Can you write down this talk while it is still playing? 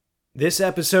This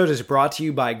episode is brought to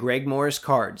you by Greg Morris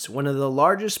Cards, one of the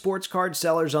largest sports card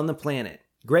sellers on the planet.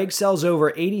 Greg sells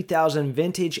over 80,000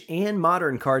 vintage and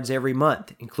modern cards every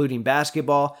month, including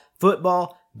basketball,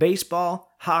 football,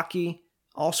 baseball, hockey,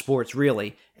 all sports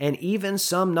really, and even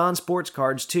some non-sports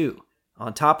cards too.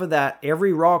 On top of that,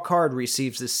 every raw card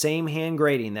receives the same hand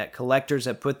grading that collectors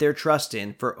have put their trust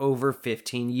in for over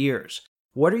 15 years.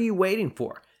 What are you waiting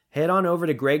for? Head on over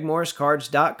to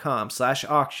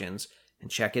gregmorriscards.com/auctions and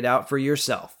check it out for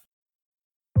yourself.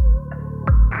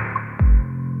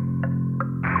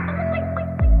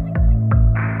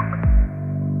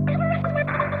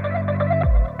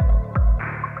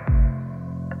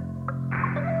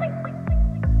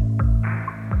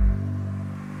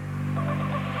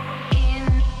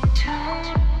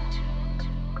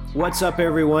 What's up,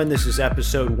 everyone? This is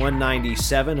episode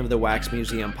 197 of the Wax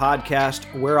Museum podcast,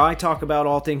 where I talk about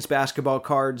all things basketball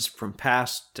cards from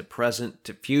past to present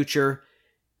to future.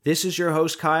 This is your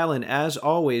host, Kyle, and as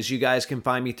always, you guys can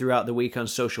find me throughout the week on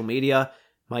social media.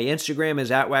 My Instagram is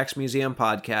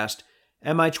 @WaxMuseumPodcast,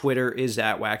 and my Twitter is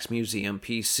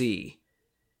 @WaxMuseumPC.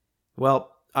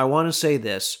 Well, I want to say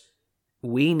this.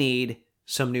 We need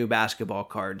some new basketball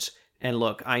cards. And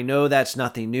look, I know that's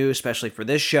nothing new, especially for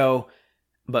this show,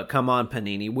 but come on,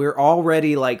 Panini. We're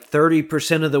already like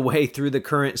 30% of the way through the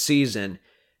current season.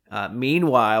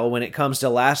 Meanwhile, when it comes to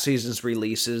last season's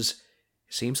releases,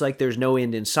 it seems like there's no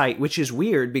end in sight, which is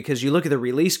weird because you look at the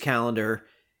release calendar,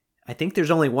 I think there's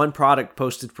only one product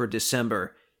posted for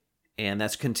December, and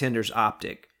that's Contenders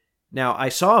Optic. Now, I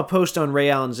saw a post on Ray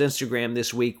Allen's Instagram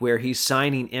this week where he's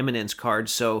signing Eminence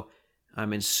cards, so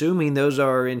I'm assuming those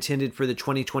are intended for the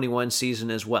 2021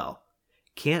 season as well.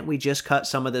 Can't we just cut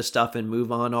some of this stuff and move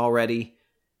on already?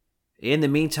 In the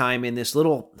meantime, in this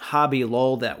little hobby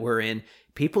lull that we're in,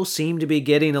 people seem to be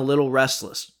getting a little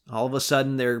restless. All of a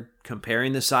sudden, they're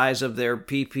comparing the size of their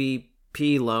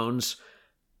PPP loans.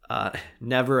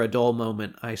 Never a dull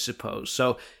moment, I suppose.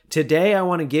 So today, I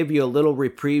want to give you a little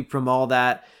reprieve from all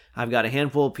that. I've got a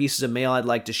handful of pieces of mail I'd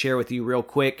like to share with you real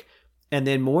quick. And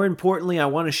then more importantly, I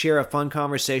want to share a fun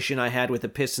conversation I had with a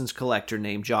Pistons collector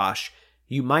named Josh.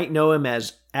 You might know him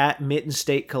as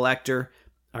 @MittenStateCollector.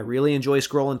 I really enjoy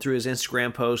scrolling through his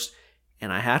Instagram posts,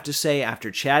 and I have to say,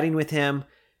 after chatting with him,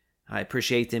 I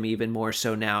appreciate them even more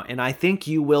so now, and I think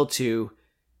you will too,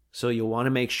 so you'll want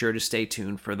to make sure to stay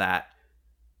tuned for that.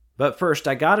 But first,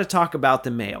 I got to talk about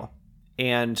the mail,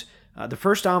 and the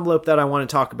first envelope that I want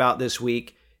to talk about this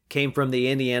week came from the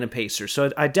Indiana Pacers, so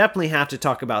I definitely have to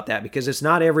talk about that because it's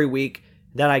not every week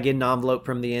that I get an envelope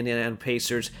from the Indiana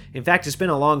Pacers. In fact, it's been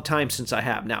a long time since I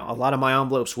have. Now, a lot of my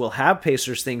envelopes will have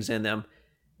Pacers things in them,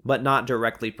 but not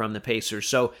directly from the Pacers.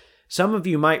 So some of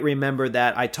you might remember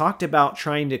that I talked about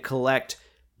trying to collect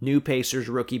new Pacers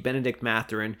rookie Bennedict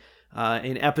Mathurin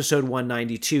in episode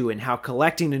 192 and how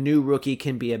collecting a new rookie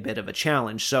can be a bit of a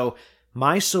challenge. So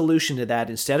my solution to that,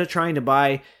 instead of trying to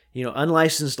buy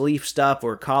unlicensed Leaf stuff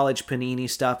or college Panini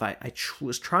stuff, I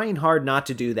was trying hard not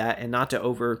to do that and not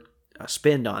to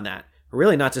spend on that.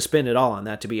 Really not to spend at all on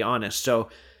that, to be honest. So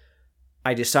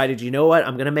I decided, you know what?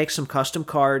 I'm going to make some custom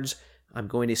cards. I'm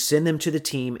going to send them to the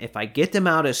team. If I get them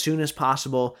out as soon as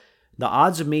possible, the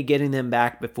odds of me getting them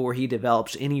back before he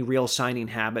develops any real signing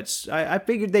habits, I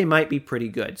figured they might be pretty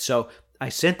good. So I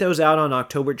sent those out on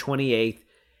October 28th,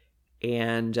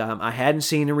 and I hadn't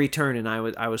seen a return, and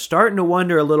I was starting to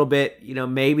wonder a little bit,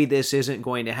 maybe this isn't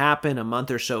going to happen. A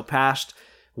month or so passed.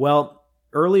 Well,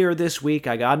 earlier this week,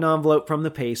 I got an envelope from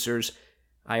the Pacers.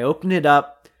 I opened it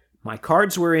up. My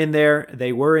cards were in there.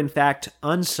 They were, in fact,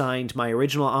 unsigned. My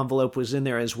original envelope was in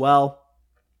there as well.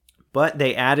 But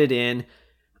they added in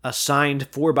a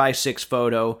signed 4x6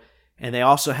 photo, and they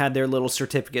also had their little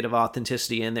certificate of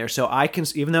authenticity in there. So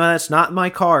even though that's not my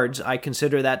cards, I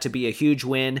consider that to be a huge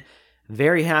win.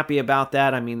 Very happy about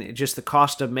that. I mean, just the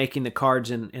cost of making the cards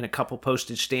and a couple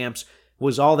postage stamps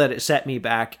was all that it set me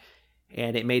back.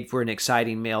 And it made for an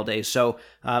exciting mail day. So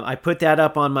I put that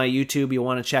up on my YouTube. You'll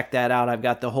want to check that out. I've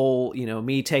got the whole,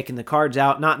 me taking the cards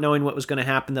out, not knowing what was going to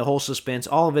happen, the whole suspense.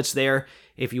 All of it's there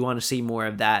if you want to see more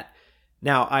of that.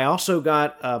 Now, I also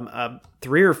got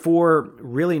 3 or 4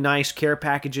 really nice care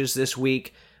packages this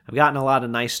week. I've gotten a lot of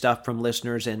nice stuff from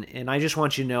listeners, and I just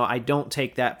want you to know I don't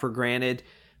take that for granted.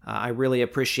 I really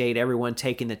appreciate everyone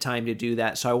taking the time to do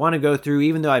that. So I want to go through,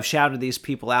 even though I've shouted these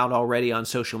people out already on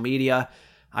social media,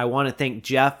 I want to thank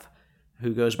Jeff,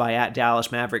 who goes by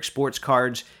 @DallasMaverick Sports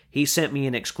Cards. He sent me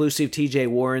an exclusive TJ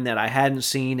Warren that I hadn't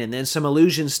seen, and then some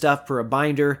Illusion stuff for a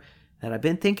binder that I've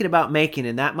been thinking about making,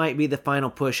 and that might be the final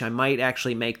push. I might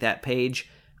actually make that page.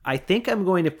 I think I'm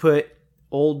going to put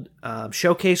old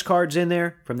showcase cards in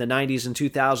there from the 90s and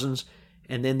 2000s,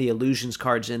 and then the Illusions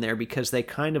cards in there because they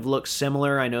kind of look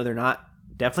similar. I know they're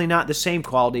definitely not the same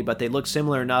quality, but they look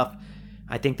similar enough.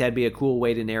 I think that'd be a cool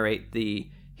way to narrate the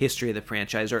history of the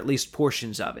franchise, or at least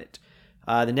portions of it.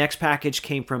 The next package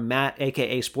came from Matt,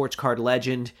 aka Sports Card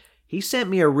Legend. He sent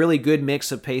me a really good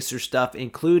mix of Pacer stuff,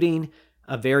 including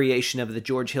a variation of the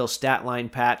George Hill stat line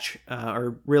patch,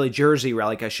 or really jersey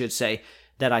relic, I should say,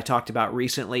 that I talked about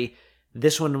recently.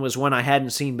 This one was one I hadn't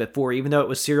seen before, even though it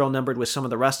was serial numbered with some of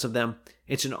the rest of them.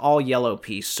 It's an all yellow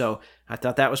piece, so I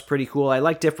thought that was pretty cool. I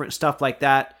like different stuff like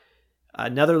that.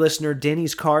 Another listener,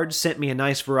 Denny's Cards, sent me a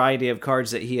nice variety of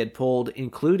cards that he had pulled,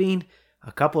 including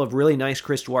a couple of really nice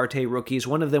Chris Duarte rookies.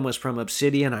 One of them was from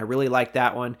Obsidian. I really liked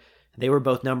that one. They were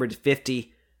both numbered to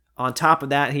 50. On top of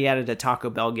that, he added a Taco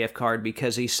Bell gift card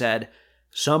because he said,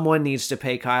 someone needs to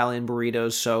pay Kyle in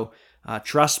burritos, so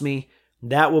trust me,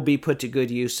 that will be put to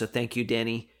good use, so thank you,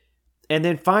 Denny. And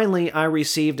then finally, I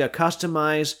received a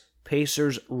customized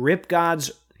Pacers Rip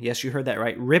Gods, yes, you heard that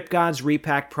right, Rip Gods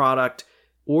repack product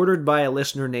ordered by a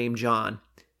listener named John.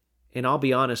 And I'll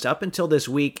be honest, up until this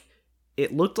week,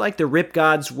 it looked like the Rip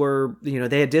Gods were,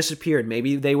 they had disappeared.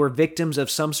 Maybe they were victims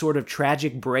of some sort of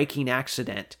tragic breaking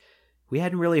accident. We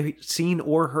hadn't really seen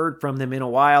or heard from them in a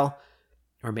while.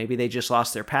 Or maybe they just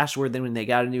lost their password then when they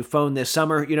got a new phone this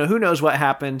summer. Who knows what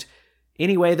happened.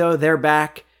 Anyway, though, they're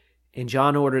back, and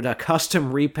John ordered a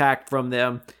custom repack from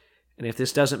them. And if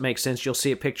this doesn't make sense, you'll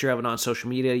see a picture of it on social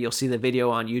media. You'll see the video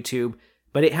on YouTube.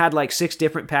 But it had like 6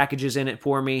 different packages in it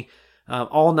for me.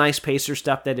 All nice Pacer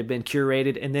stuff that had been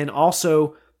curated. And then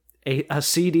also a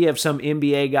CD of some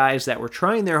NBA guys that were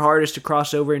trying their hardest to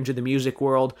cross over into the music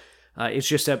world. It's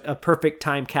just a perfect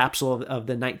time capsule of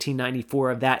the 1994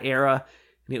 of that era.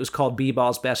 And it was called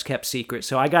B-Ball's Best Kept Secret.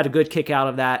 So I got a good kick out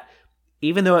of that.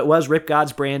 Even though it was Rip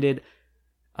Gods branded.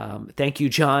 Thank you,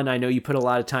 John. I know you put a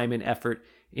lot of time and effort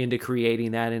into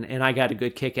creating that, and I got a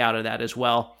good kick out of that as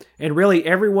well. And really,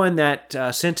 everyone that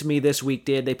sent to me this week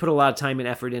did. They put a lot of time and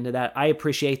effort into that. I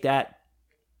appreciate that.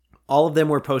 All of them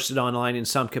were posted online in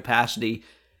some capacity,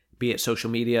 be it social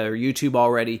media or YouTube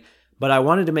already, but I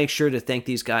wanted to make sure to thank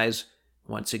these guys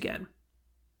once again.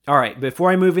 All right,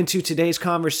 before I move into today's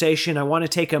conversation, I want to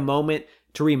take a moment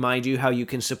to remind you how you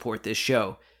can support this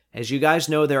show. As you guys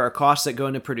know, there are costs that go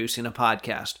into producing a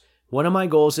podcast. One of my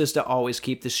goals is to always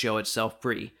keep the show itself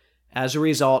free. As a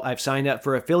result, I've signed up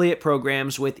for affiliate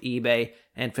programs with eBay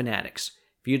and Fanatics.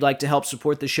 If you'd like to help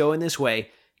support the show in this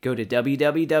way, go to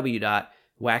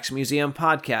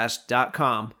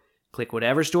www.waxmuseumpodcast.com, click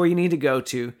whatever store you need to go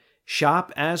to,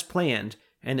 shop as planned,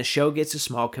 and the show gets a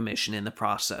small commission in the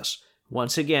process.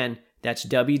 Once again, that's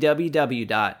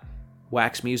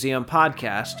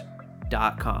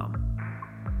www.waxmuseumpodcast.com.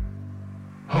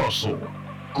 Hustle,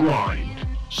 grind,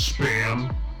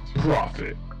 spam,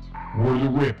 profit. We're the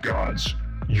Rip Gods.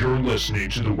 You're listening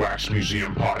to the Wax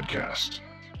Museum Podcast.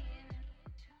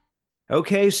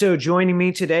 Okay, so joining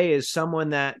me today is someone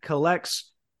that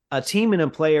collects a team and a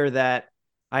player that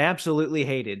I absolutely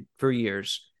hated for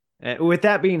years. With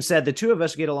that being said, the two of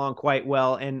us get along quite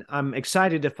well, and I'm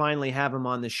excited to finally have him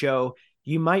on the show.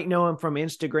 You might know him from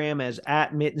Instagram as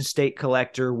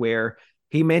 @MittenStateCollector, where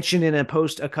he mentioned in a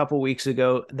post a couple weeks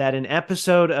ago that an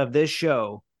episode of this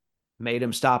show made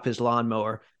him stop his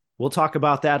lawnmower. We'll talk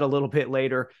about that a little bit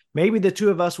later. Maybe the two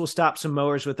of us will stop some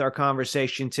mowers with our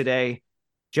conversation today.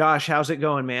 Josh, how's it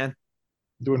going, man?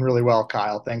 Doing really well,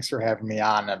 Kyle. Thanks for having me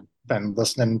on. I've been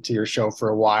listening to your show for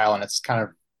a while, and it's kind of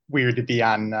weird to be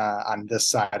on this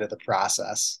side of the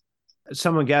process.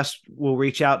 Some guests will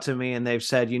reach out to me and they've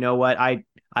said, you know what, I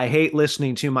hate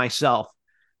listening to myself.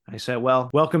 I said, well,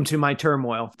 welcome to my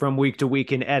turmoil from week to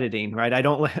week in editing, right?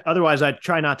 Otherwise I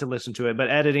try not to listen to it, but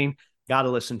editing, got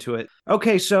to listen to it.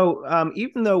 Okay, so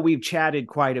even though we've chatted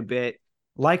quite a bit,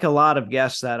 like a lot of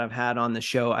guests that I've had on the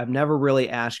show, I've never really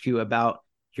asked you about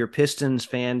your Pistons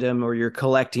fandom or your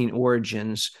collecting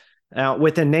origins. Now,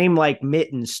 with a name like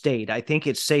Mitten State, I think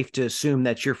it's safe to assume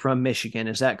that you're from Michigan.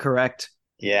 Is that correct?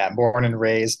 Yeah, born and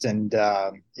raised. And,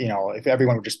 if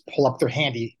everyone would just pull up their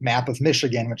handy map of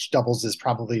Michigan, which doubles as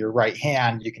probably your right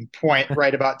hand, you can point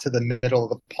right about to the middle of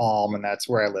the palm, and that's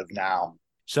where I live now.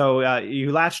 So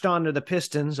you latched on to the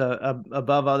Pistons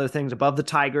above other things, above the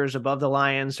Tigers, above the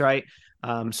Lions, right?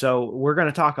 So we're going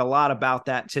to talk a lot about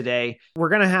that today. We're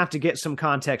going to have to get some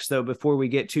context, though, before we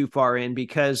get too far in,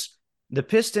 because the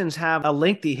Pistons have a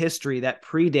lengthy history that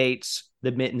predates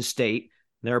the Mitten State.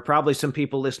 There are probably some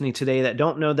people listening today that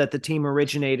don't know that the team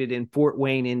originated in Fort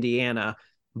Wayne, Indiana,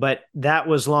 but that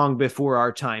was long before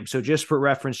our time. So just for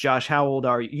reference, Josh, how old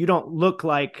are you? You don't look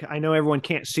like, I know everyone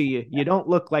can't see you. You don't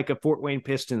look like a Fort Wayne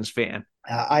Pistons fan.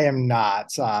 I am not.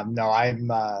 No, I'm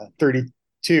 30,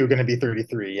 32, going to be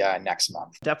 33 next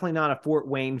month. Definitely not a Fort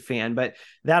Wayne fan, but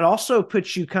that also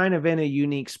puts you kind of in a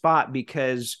unique spot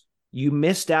because you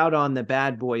missed out on the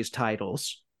Bad Boys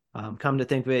titles. Come to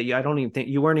think of it, I don't even think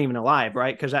you weren't even alive,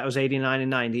 right? Because that was 89 and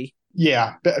 90.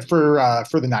 Yeah, but for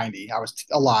the 90, I was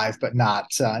alive, but not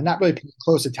really paying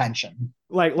close attention.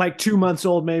 Like 2 months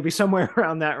old, maybe somewhere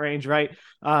around that range, right?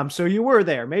 So you were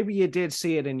there. Maybe you did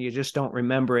see it and you just don't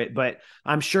remember it. But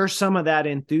I'm sure some of that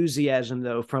enthusiasm,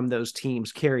 though, from those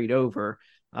teams carried over.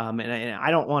 And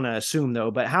I don't want to assume,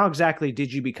 though, but how exactly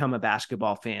did you become a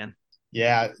basketball fan?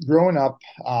 Yeah, growing up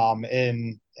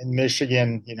in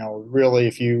Michigan, really,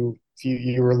 if you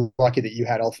were lucky that you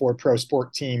had all four pro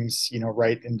sport teams,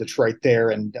 right in Detroit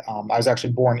there. And I was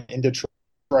actually born in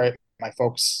Detroit. My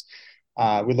folks,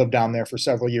 we lived down there for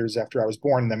several years after I was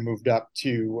born, and then moved up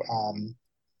to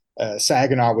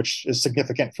Saginaw, which is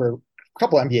significant for a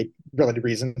couple of NBA related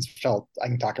reasons, which I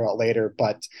can talk about later.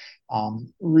 But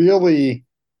really,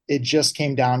 it just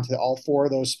came down to all four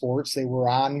of those sports. They were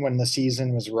on when the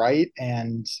season was right.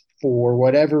 And for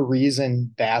whatever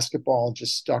reason, basketball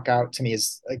just stuck out to me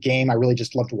as a game I really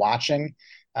just loved watching.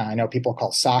 I know people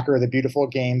call soccer the beautiful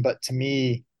game, but to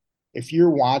me, if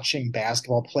you're watching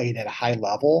basketball played at a high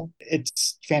level,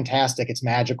 it's fantastic. It's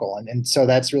magical. And so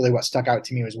that's really what stuck out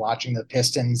to me was watching the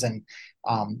Pistons. And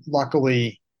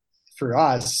luckily for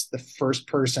us, the first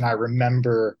person I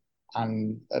remember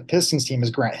on a Pistons team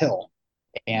is Grant Hill.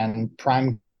 And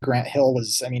prime Grant Hill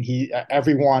was,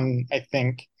 everyone I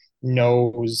think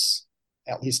knows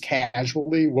at least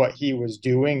casually what he was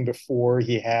doing before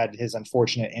he had his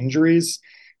unfortunate injuries.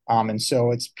 And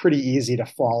so it's pretty easy to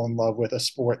fall in love with a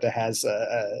sport that has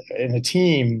in a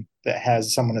team that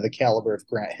has someone of the caliber of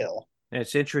Grant Hill.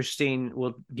 It's interesting.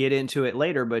 We'll get into it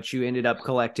later, but you ended up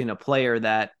collecting a player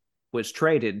that was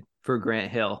traded for Grant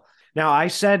Hill. Now,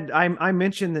 I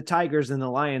mentioned the Tigers and the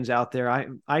Lions out there.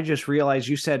 I just realized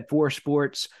you said four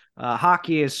sports.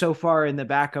 Hockey is so far in the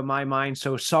back of my mind.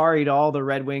 So sorry to all the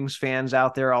Red Wings fans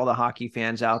out there, all the hockey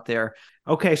fans out there.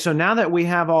 Okay, so now that we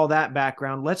have all that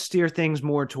background, let's steer things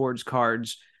more towards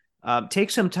cards. Take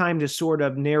some time to sort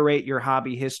of narrate your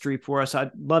hobby history for us.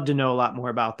 I'd love to know a lot more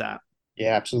about that.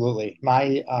 Yeah, absolutely.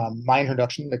 My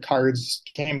introduction to cards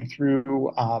came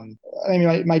through.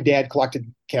 My dad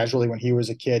collected casually when he was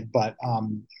a kid, but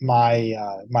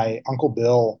my uncle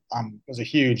Bill is a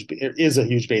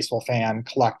huge baseball fan.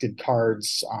 Collected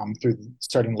cards through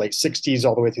starting late '60s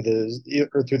all the way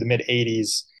through the mid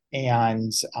 '80s.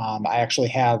 And I actually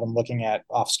have, I'm looking at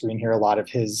off screen here, a lot of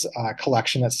his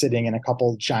collection that's sitting in a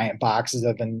couple giant boxes.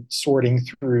 I've been sorting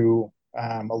through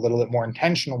a little bit more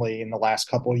intentionally in the last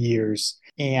couple of years.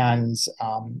 And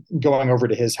going over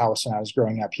to his house when I was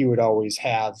growing up, he would always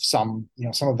have some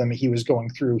of them he was going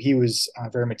through. He was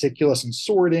very meticulous in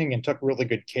sorting and took really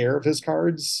good care of his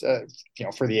cards,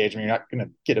 for the age. You're not going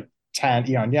to get a 10,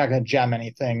 you're not going to gem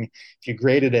anything if you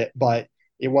graded it, but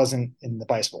it wasn't in the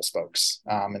bicycle spokes.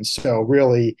 And so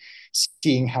really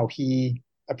seeing how he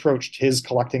approached his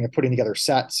collecting of putting together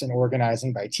sets and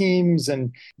organizing by teams,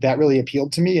 and that really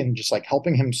appealed to me. And just like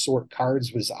helping him sort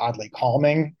cards was oddly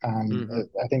calming.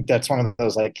 I think that's one of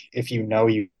those, like, if you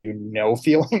know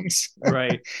feelings,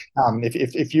 right?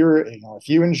 If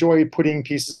you enjoy putting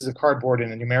pieces of cardboard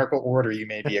in a numerical order, you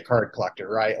may be a card collector,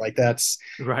 right? Like that's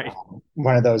right.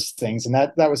 One of those things. And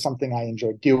that was something I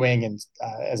enjoyed doing. And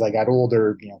as I got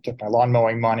older, took my lawn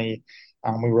mowing money.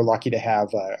 We were lucky to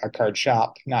have a card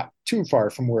shop not too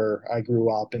far from where I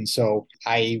grew up. And so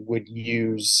I would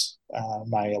use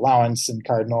my allowance and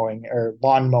card mowing or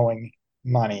lawn mowing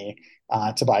money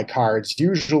to buy cards,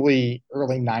 usually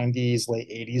early 90s, late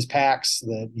 80s packs,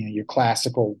 your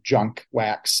classical junk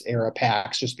wax era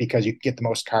packs, just because you get the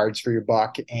most cards for your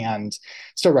buck and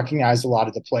still recognize a lot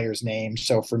of the players' names.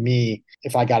 So for me,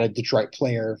 if I got a Detroit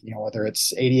player, whether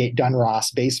it's 88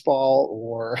 Dunross baseball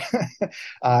or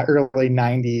early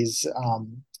 90s,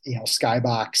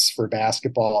 skybox for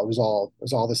basketball, it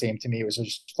was all the same to me. It was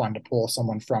just fun to pull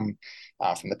someone from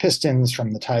the Pistons,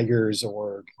 from the Tigers,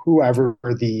 or whoever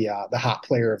the hot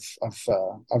player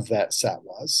of that set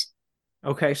was.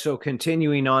 Okay, so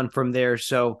continuing on from there,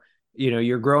 so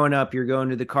you're growing up, you're going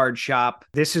to the card shop.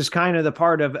 This is kind of the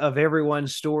part of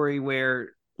everyone's story where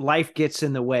life gets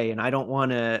in the way, and I don't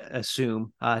want to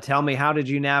assume. Tell me, how did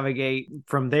you navigate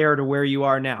from there to where you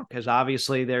are now? Because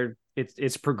obviously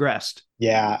it's progressed.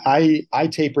 Yeah, I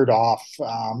tapered off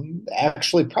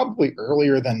actually probably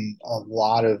earlier than a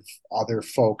lot of other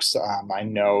folks I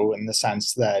know, in the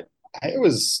sense that I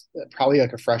was probably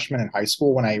like a freshman in high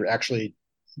school when I actually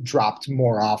dropped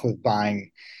more off of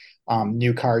buying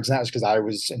new cards. And that was because I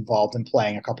was involved in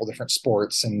playing a couple different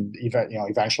sports and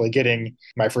eventually getting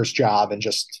my first job and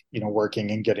just,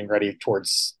 working and getting ready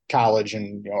towards college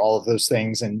and, all of those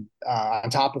things. And on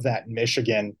top of that, in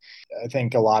Michigan, I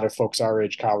think a lot of folks our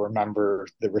age, Kyle, remember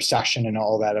the recession and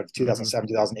all that of 2007,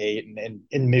 2008. And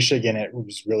in Michigan, it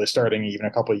was really starting even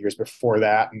a couple of years before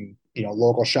that. And,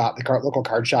 local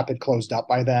card shop had closed up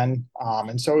by then.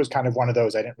 And so it was kind of one of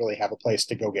those, I didn't really have a place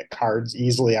to go get cards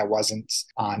easily. I wasn't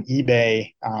on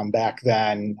eBay back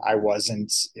then. I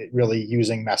wasn't really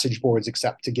using message boards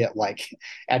except to get like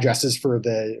addresses for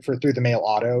through the mail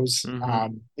autos.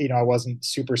 I wasn't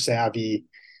super savvy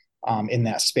in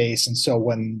that space. And so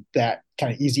when that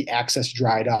kind of easy access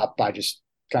dried up, I just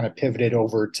kind of pivoted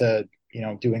over to,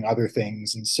 doing other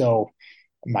things. And so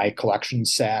my collection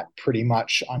sat pretty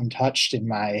much untouched in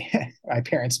my my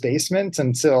parents' basement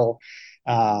until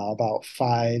about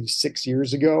 5-6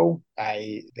 years ago.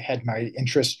 I had my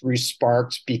interest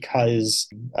resparked because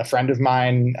a friend of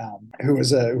mine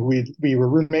we were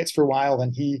roommates for a while,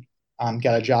 and he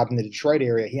got a job in the Detroit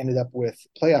area. He ended up with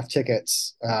playoff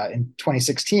tickets in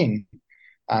 2016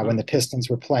 when the Pistons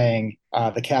were playing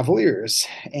the Cavaliers.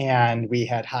 And we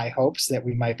had high hopes that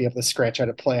we might be able to scratch out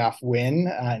a playoff win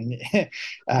and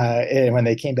when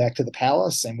they came back to the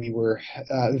Palace. And we were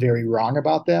very wrong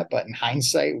about that. But in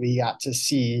hindsight, we got to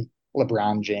see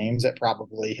LeBron James at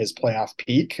probably his playoff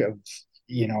peak of,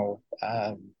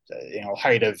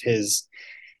 height of his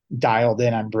dialed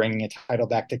in on bringing a title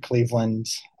back to Cleveland,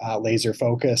 laser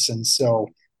focus. And so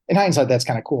in hindsight, that's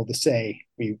kind of cool to say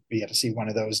we got to see one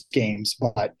of those games.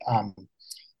 But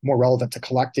more relevant to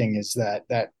collecting is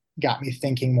that got me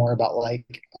thinking more about like,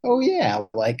 oh yeah,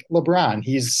 like LeBron,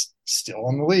 he's still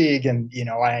in the league. And,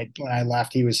 when I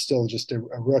left, he was still just a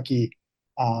rookie.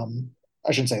 I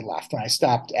shouldn't say left. When I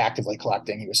stopped actively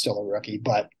collecting, he was still a rookie.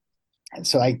 But and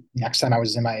so next time I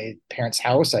was in my parents'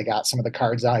 house, I got some of the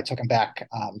cards out. I took them back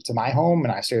to my home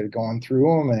and I started going through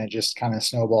them, and it just kind of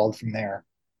snowballed from there.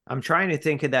 I'm trying to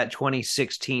think of that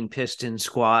 2016 Pistons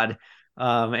squad.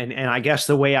 And I guess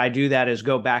the way I do that is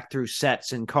go back through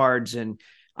sets and cards, and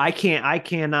I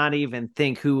cannot even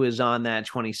think who was on that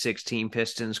 2016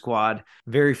 Pistons squad.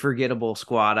 Very forgettable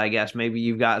squad, I guess. Maybe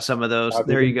you've got some of those.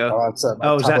 There you go. Is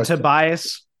that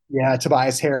Tobias? Yeah,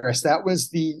 Tobias Harris. That was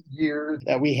the year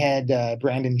that we had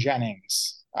Brandon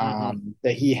Jennings.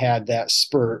 That he had that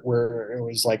spurt where it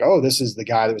was like, oh, this is the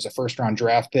guy that was a first round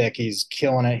draft pick. He's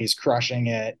killing it. He's crushing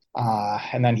it.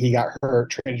 And then he got hurt,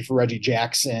 traded for Reggie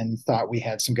Jackson, thought we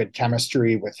had some good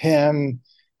chemistry with him.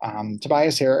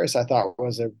 Tobias Harris, I thought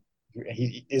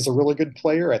he is a really good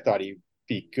player. I thought he'd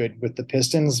be good with the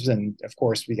Pistons. And of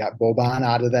course we got Boban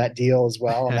out of that deal as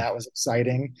well. And that was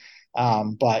exciting.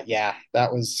 But yeah,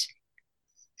 that was,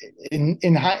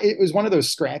 it was one of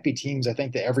those scrappy teams. I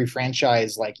think that every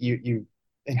franchise, like you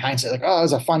in hindsight, like, oh, it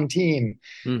was a fun team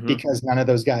because none of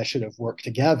those guys should have worked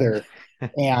together.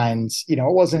 And, it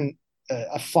wasn't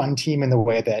a fun team in the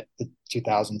way that the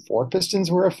 2004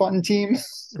 Pistons were a fun team.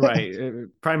 Right.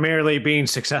 Primarily being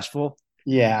successful.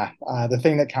 Yeah. The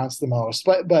thing that counts the most,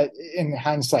 but in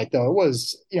hindsight though, it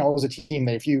was a team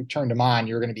that if you turned them on,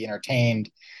 you were going to be entertained,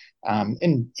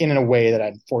 in a way that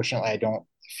unfortunately I don't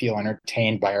feel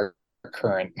entertained by our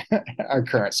current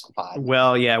squad.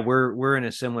 Well, yeah, we're in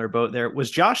a similar boat there. Was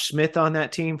Josh Smith on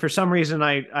that team? For some reason,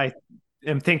 I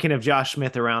am thinking of Josh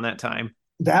Smith around that time.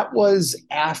 That was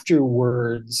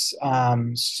afterwards.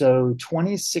 So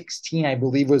 2016, I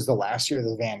believe, was the last year of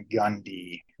the Van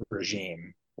Gundy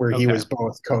regime, where he was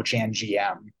both coach and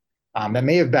GM. That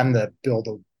may have been the build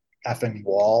a effing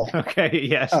wall. Okay.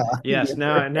 Yes. Yes.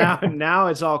 Now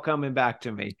it's all coming back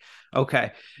to me.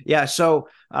 Okay. Yeah. So,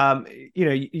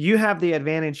 you have the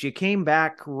advantage. You came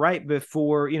back right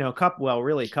before, a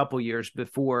couple years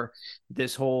before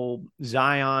this whole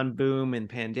Zion boom and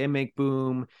pandemic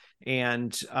boom.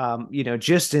 And,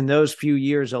 just in those few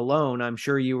years alone, I'm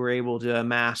sure you were able to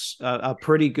amass a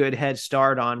pretty good head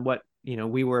start on what,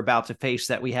 we were about to face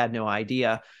that we had no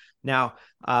idea. Now,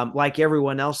 like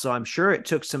everyone else, so I'm sure it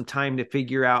took some time to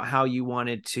figure out how you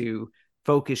wanted to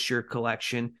focus your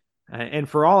collection. And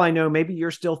for all I know, maybe you're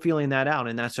still feeling that out,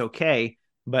 and that's okay.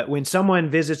 But when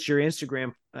someone visits your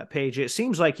Instagram page, it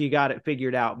seems like you got it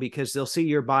figured out because they'll see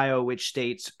your bio, which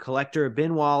states collector of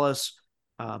Ben Wallace,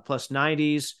 plus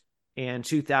 90s and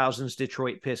 2000s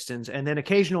Detroit Pistons, and then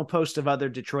occasional posts of other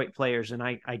Detroit players. And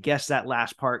I guess that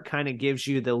last part kind of gives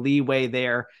you the leeway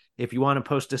there if you want to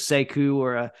post a Sekou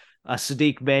or a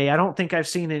Sadiq Bey. I don't think I've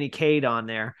seen any Cade on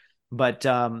there, but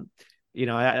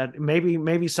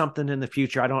maybe something in the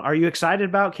future. Are you excited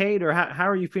about Cade, or how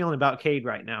are you feeling about Cade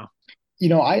right now?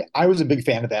 I was a big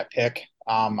fan of that pick.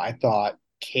 I thought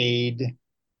Cade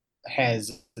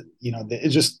has,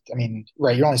 it's just, I mean,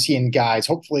 right, you're only seeing guys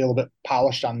hopefully a little bit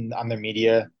polished on their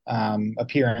media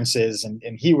appearances, and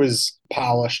he was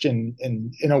polished in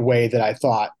a way that I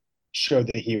thought showed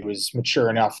that he was mature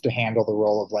enough to handle the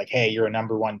role of like, hey, you're a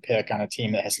number one pick on a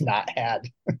team that has not had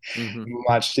Mm-hmm.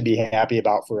 much to be happy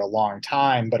about for a long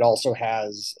time, but also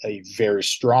has a very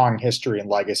strong history and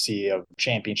legacy of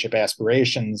championship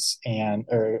aspirations, and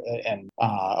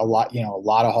a lot, a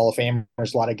lot of Hall of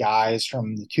Famers, a lot of guys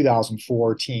from the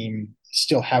 2004 team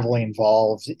still heavily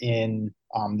involved in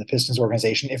the Pistons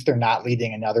organization. If they're not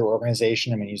leading another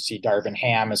organization, I mean, you see Darvin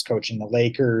Ham is coaching the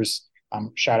Lakers.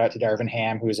 Shout out to Darvin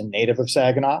Ham, who is a native of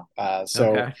Saginaw.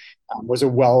 Okay. Was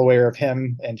well aware of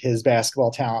him and his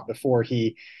basketball talent before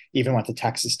he even went to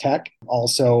Texas Tech.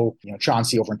 Also,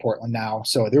 Chauncey over in Portland now.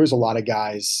 So there was a lot of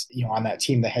guys, on that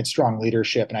team that had strong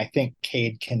leadership. And I think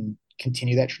Cade can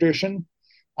continue that tradition.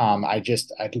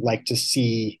 I'd like to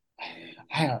see,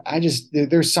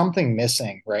 there's something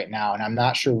missing right now, and I'm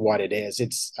not sure what it is.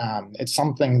 It's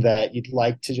something that you'd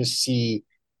like to just see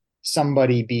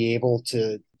somebody be able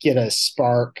to get a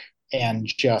spark and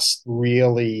just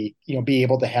really, be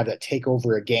able to have that take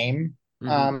over a game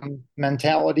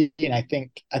mentality. And I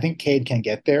think Cade can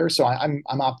get there. So I'm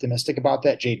optimistic about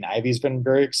that. Jaden Ivey's been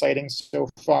very exciting so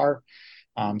far.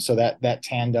 So that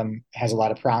tandem has a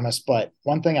lot of promise. But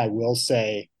one thing I will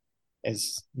say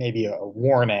is maybe a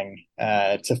warning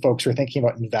to folks who are thinking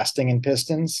about investing in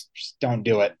Pistons: just don't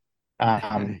do it.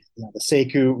 The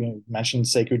Sekou, we mentioned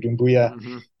Sekou Doumbouya.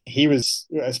 Mm-hmm. He was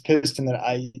as Piston that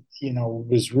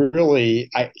was really,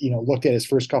 looked at his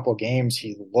first couple of games.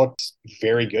 He looked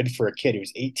very good for a kid who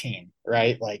was 18,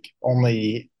 right? Like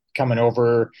only coming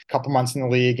over a couple months in the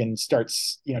league and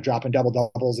starts, dropping double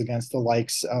doubles against the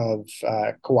likes of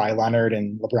Kawhi Leonard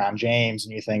and LeBron James.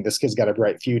 And you think this kid's got a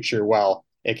bright future. Well,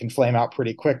 it can flame out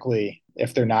pretty quickly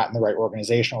if they're not in the right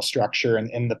organizational structure.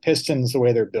 And the Pistons, the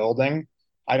way they're building,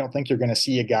 I don't think you're going to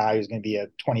see a guy who's going to be a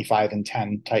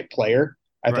 25-10 type player.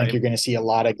 I think you're going to see a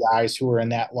lot of guys who are in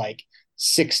that like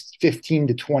 15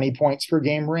 to 20 points per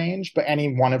game range, but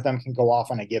any one of them can go off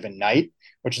on a given night,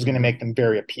 which is going to make them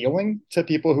very appealing to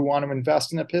people who want to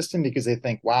invest in a Piston because they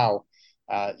think, wow,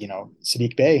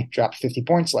 Saddiq Bey dropped 50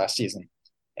 points last season.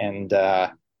 And,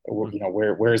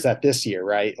 where is that this year?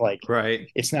 Right. Like,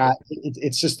 it's not,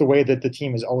 it's just the way that the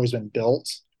team has always been built.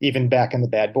 Even back in the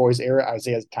Bad Boys era,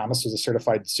 Isaiah Thomas was a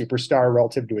certified superstar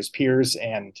relative to his peers,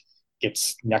 and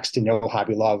it's next to no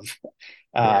Hobby Love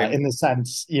in the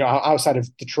sense, outside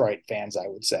of Detroit fans, I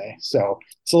would say. So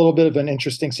it's a little bit of an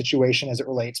interesting situation as it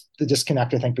relates the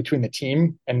disconnect, I think, between the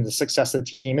team and the success the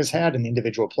team has had and the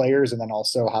individual players, and then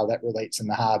also how that relates in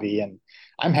the hobby. And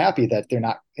I'm happy that they're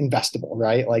not investable,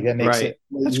 right? Like that makes it.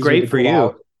 That's great for you.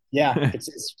 Out. Yeah,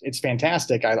 it's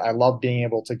fantastic. I love being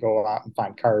able to go out and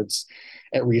find cards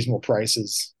at reasonable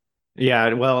prices.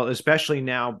 Yeah, well, especially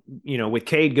now, with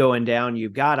Cade going down,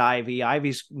 you've got Ivey.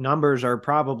 Ivey's numbers are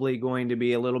probably going to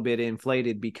be a little bit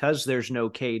inflated because there's no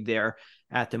Cade there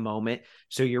at the moment.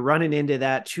 So you're running into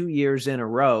that 2 years in a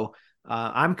row.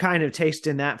 I'm kind of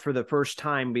tasting that for the first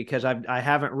time because I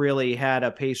haven't really had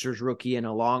a Pacers rookie in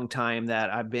a long time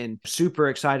that I've been super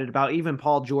excited about. Even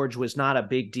Paul George was not a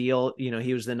big deal.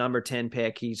 He was the number 10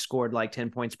 pick. He scored like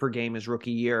 10 points per game his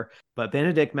rookie year. But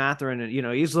Bennedict Mathurin,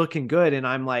 he's looking good. And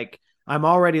I'm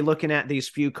already looking at these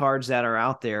few cards that are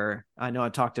out there. I know I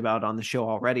talked about on the show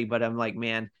already, but I'm like,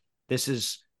 man, this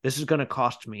is going to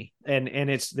cost me. And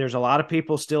there's a lot of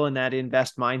people still in that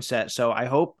invest mindset. So I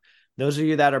hope those of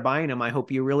you that are buying them, I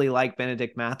hope you really like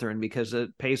Bennedict Mathurin because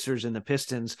the Pacers and the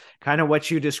Pistons, kind of what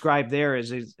you described there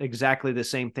is exactly the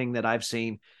same thing that I've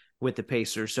seen with the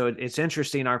Pacers. So it's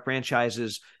interesting. Our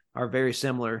franchises are very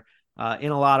similar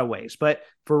in a lot of ways. But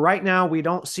for right now, we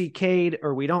don't see Cade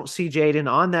or we don't see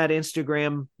Jaden on that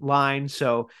Instagram line.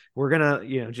 So we're going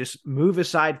to, just move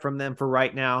aside from them for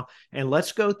right now. And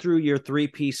let's go through your 3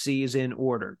 PCs in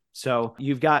order. So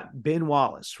you've got Ben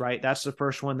Wallace, right? That's the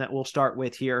first one that we'll start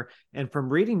with here. And from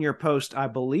reading your post, I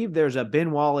believe there's a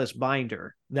Ben Wallace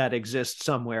binder that exists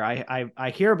somewhere. I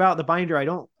hear about the binder. I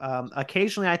don't,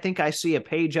 occasionally I think I see a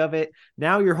page of it.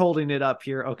 Now you're holding it up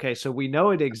here. Okay. So we know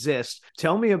it exists.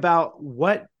 Tell me about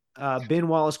what Ben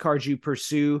Wallace cards you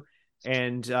pursue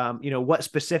and, what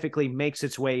specifically makes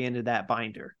its way into that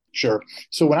binder. Sure.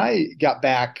 So when I got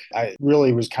back, I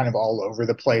really was kind of all over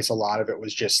the place. A lot of it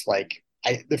was just like,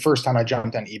 the first time I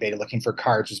jumped on eBay looking for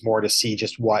cards was more to see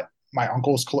just what my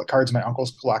uncle's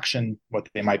collection, what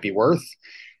they might be worth.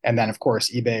 And then of course,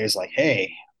 eBay is like,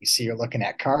 hey, we see you're looking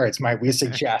at cards. Might we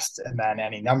suggest? And then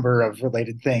any number of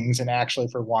related things. And actually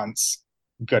for once,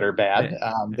 good or bad.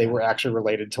 They Yeah. were actually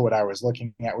related to what I was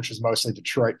looking at, which was mostly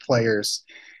Detroit players.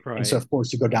 And so, Right. of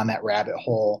course, you go down that rabbit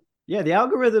hole. Yeah, the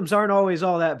algorithms aren't always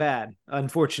all that bad,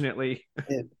 unfortunately.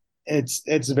 It,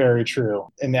 it's very true.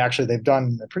 And actually, they've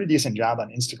done a pretty decent job on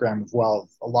Instagram as well.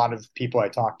 A lot of people I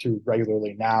talk to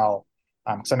regularly now,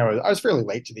 because I know I was fairly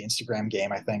late to the Instagram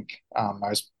game. I think I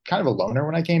was kind of a loner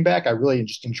when I came back. I really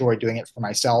just enjoyed doing it for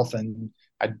myself, and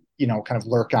I'd kind of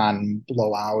lurk on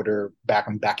Blowout, or back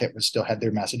when Beckett was still had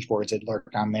their message boards. I'd lurk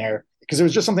on there because it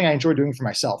was just something I enjoyed doing for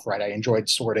myself. Right, I enjoyed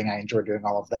sorting. I enjoyed doing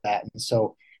all of that, and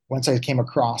so once I came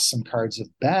across some cards of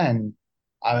Ben,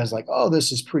 I was like, oh,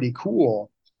 this is pretty cool.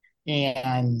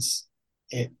 And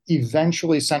it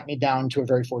eventually sent me down to a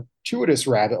very fortuitous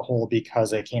rabbit hole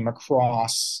because I came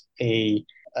across a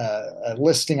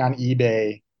listing on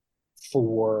eBay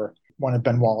for one of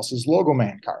Ben Wallace's Logo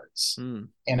Man cards. Mm.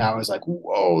 And I was like,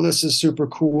 whoa, this is super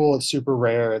cool. It's super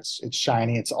rare. It's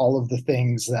shiny. It's all of the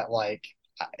things that, like,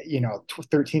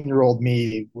 13-year-old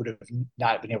me would have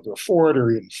not been able to afford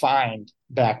or even find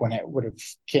back when it would have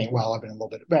came. Well, I've been a little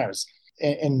bit embarrassed.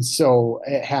 And so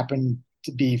it happened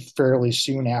to be fairly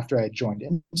soon after I joined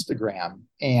Instagram.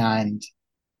 And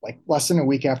like less than a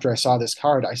week after I saw this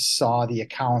card, I saw the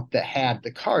account that had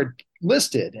the card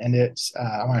listed. And it's,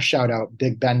 I want to shout out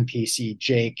Big Ben PC,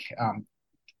 Jake,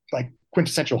 like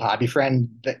quintessential hobby friend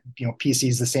that,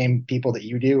 PCs the same people that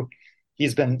you do.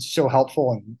 He's been so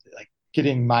helpful in like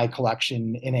getting my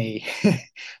collection in a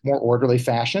more orderly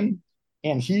fashion.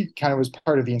 And he kind of was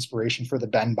part of the inspiration for the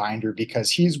Ben binder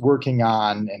because he's working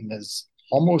on and is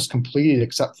almost completed,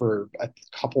 except for a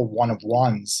couple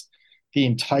one-of-ones, the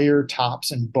entire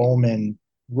Topps and Bowman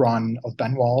run of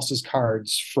Ben Wallace's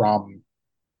cards from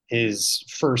his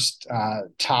first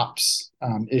Topps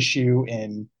issue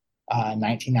in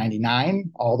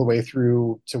 1999 all the way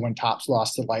through to when Topps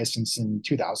lost the license in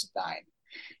 2009.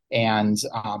 And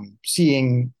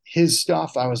seeing his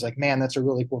stuff, I was like, man, that's a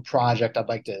really cool project. I'd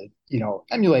like to,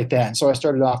 emulate that. And so I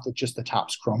started off with just the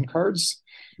Topps Chrome cards,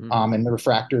 and the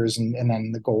refractors, and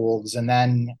then the golds. And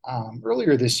then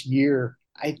earlier this year,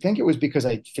 I think it was because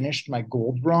I finished my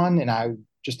gold run and I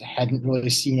just hadn't really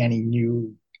seen any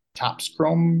new Topps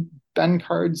Chrome Ben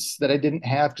cards that I didn't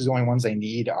have, because the only ones I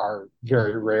need are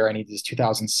very rare. I need this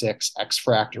 2006 X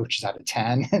Fractor, which is out of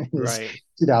 10, and this Right.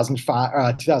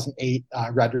 2008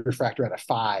 Red Refractor out of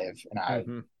 5. And I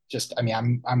just, I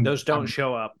mean, I'm those don't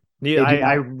show up. They do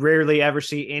I not. rarely ever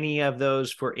see any of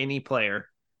those for any player.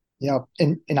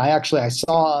 And I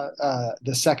saw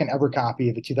the second ever copy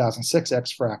of the 2006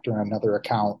 X Fractor on another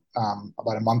account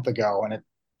about a month ago, and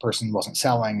person wasn't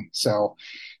selling. So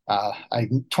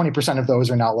 20% of those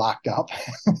are now locked up.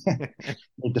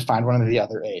 Need to find one of the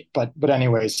other 8. But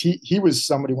anyways, he was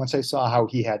somebody, once I saw how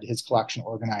he had his collection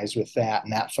organized with that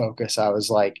and that focus, I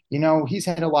was like, he's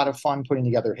had a lot of fun putting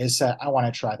together his set. I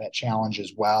want to try that challenge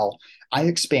as well. I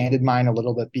expanded mine a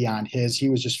little bit beyond his. He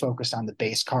was just focused on the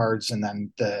base cards and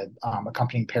then the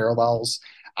accompanying parallels.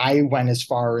 I went as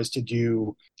far as to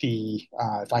do the,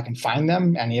 if I can find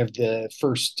them, any of the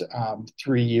first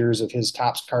 3 years of his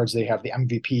Topps cards. They have the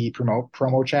MVP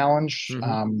promo challenge,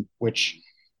 which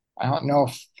I don't know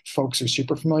if folks are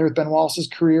super familiar with Ben Wallace's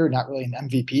career. Not really an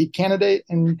MVP candidate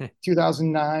in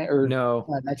 2009 or No.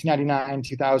 1999,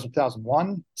 2000,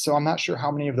 2001. So I'm not sure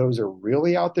how many of those are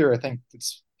really out there. I think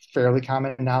it's fairly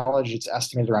common knowledge. It's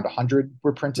estimated around 100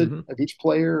 were printed of each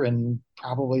player, and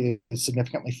probably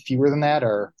significantly fewer than that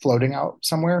are floating out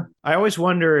somewhere. I always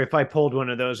wonder if I pulled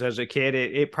one of those as a kid,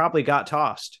 it probably got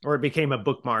tossed or it became a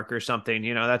bookmark or something.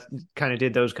 That kind of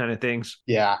did those kind of things.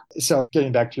 Yeah. So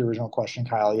getting back to your original question,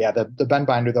 Kyle, yeah, the Ben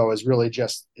binder though is really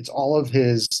just, it's all of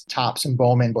his Topps and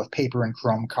Bowman, both paper and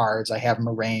chrome cards. I have them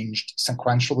arranged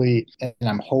sequentially, and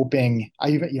I'm hoping I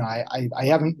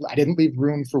didn't leave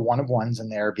room for one-of-ones in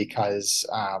there because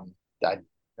I'm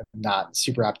not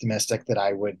super optimistic that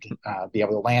I would be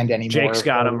able to land any more. Jake's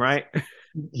got them, right?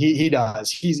 He does.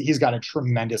 He's got a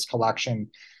tremendous collection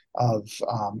of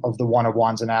the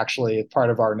one-of-ones, and actually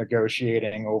part of our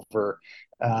negotiating over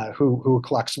who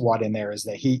collects what in there is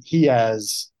that he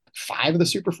has 5 of the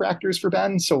superfractors for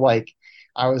Ben. So like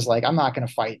I was like, I'm not going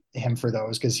to fight him for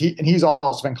those, because he's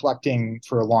also been collecting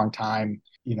for a long time.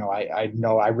 I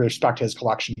know I respect his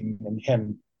collection and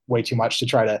him way too much to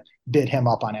try to bid him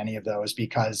up on any of those,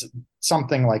 because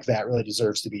something like that really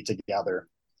deserves to be together.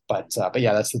 But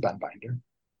yeah, that's the Ben binder.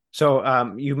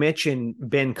 So you mentioned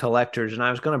Ben collectors, and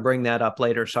I was going to bring that up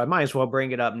later, so I might as well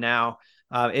bring it up now.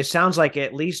 It sounds like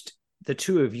at least the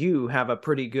two of you have a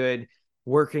pretty good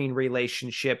working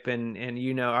relationship, and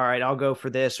all right, I'll go for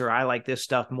this, or I like this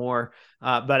stuff more.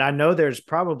 But I know there's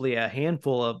probably a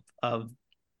handful of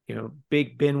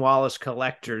big Ben Wallace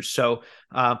collectors. So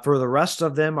for the rest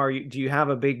of them, do you have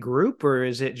a big group, or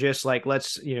is it just like,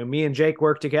 let's, me and Jake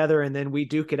work together and then we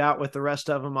duke it out with the rest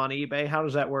of them on eBay? How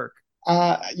does that work?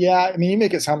 Yeah, I mean, you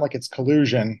make it sound like it's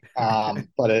collusion,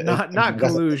 but not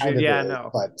collusion. Kind of Yeah, is.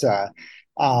 no.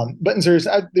 But in serious,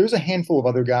 there's a handful of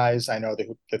other guys I know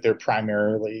that their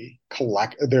primary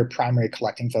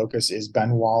collecting focus is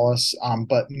Ben Wallace.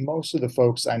 But most of the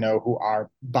folks I know who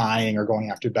are buying or going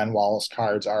after Ben Wallace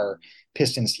cards are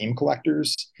Pistons team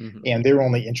collectors, and they're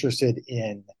only interested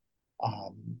in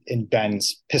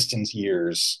Ben's Pistons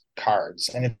years cards.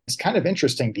 And it's kind of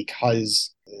interesting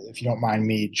because, if you don't mind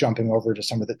me jumping over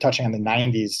to touching on the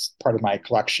 90s part of my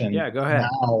collection. Yeah, go ahead.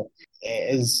 Now,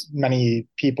 as many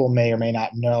people may or may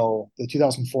not know, the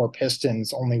 2004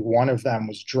 Pistons, only one of them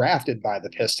was drafted by the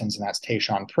Pistons, and that's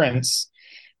Tayshaun Prince.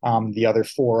 The other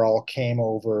four all came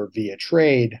over via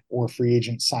trade or free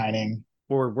agent signing.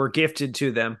 Or were gifted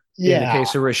to them. Yeah. In the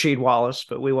case of Rasheed Wallace,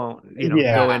 but we won't,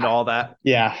 go into all that.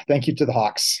 Yeah. Thank you to the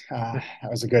Hawks. That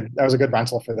was a good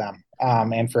rental for them,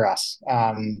 and for us.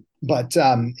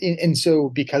 And so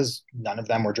because none of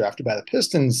them were drafted by the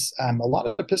Pistons, a lot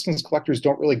of the Pistons collectors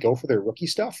don't really go for their rookie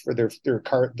stuff or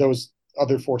those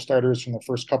other four starters from the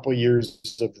first couple of years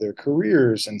of their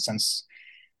careers. And since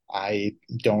I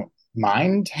don't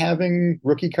mind having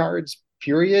rookie cards,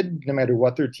 period, no matter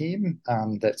what their team,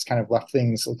 that's kind of left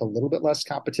things with a little bit less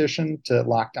competition to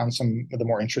lock down some of the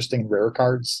more interesting rare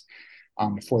cards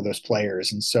for those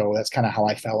players. And so that's kind of how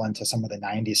I fell into some of the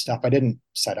 90s stuff. I didn't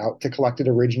set out to collect it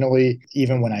originally.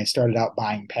 Even when I started out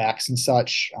buying packs and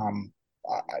such,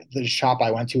 the shop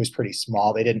I went to was pretty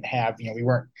small. They didn't have,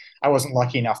 I wasn't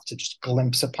lucky enough to just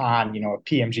glimpse upon, a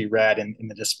PMG Red in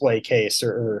the display case,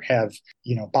 or have,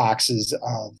 boxes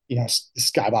of,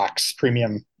 Skybox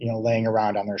Premium, laying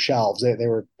around on their shelves. They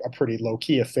were a pretty low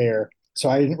key affair. So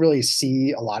I didn't really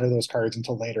see a lot of those cards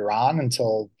until later on,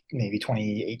 until maybe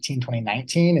 2018,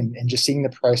 2019. And just seeing the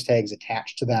price tags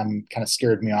attached to them kind of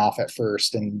scared me off at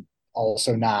first, and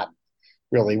also not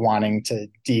really wanting to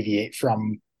deviate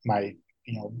from my,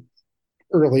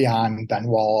 early on Ben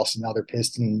Wallace and other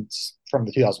Pistons from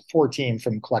the 2014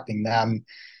 from collecting them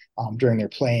during their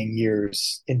playing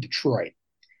years in Detroit.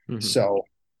 So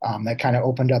that kind of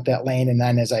opened up that lane. And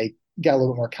then as I got a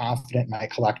little bit more confident in my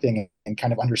collecting and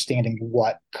kind of understanding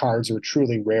what cards are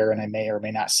truly rare and I may or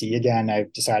may not see again,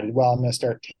 I've decided, well, I'm going to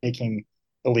start taking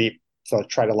the leap to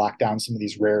try to lock down some of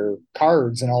these rare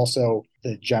cards. And also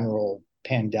the general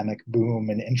pandemic boom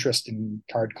and interest in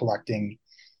card collecting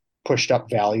pushed up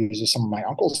values of some of my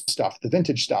uncle's stuff, the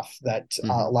vintage stuff that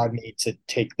allowed me to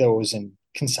take those and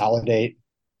consolidate,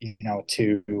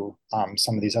 to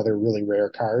some of these other really rare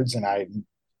cards. And I'm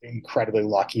incredibly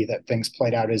lucky that things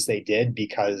played out as they did,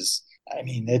 because I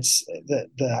mean, it's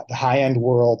the high end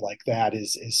world like that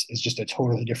is just a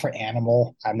totally different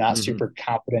animal. I'm not super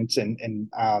confident in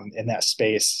that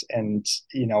space. And,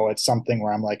 it's something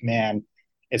where I'm like, man,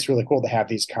 it's really cool to have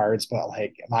these cards, but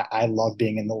like I love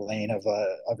being in the lane of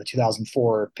a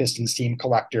 2004 Pistons team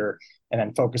collector, and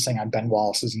then focusing on Ben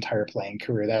Wallace's entire playing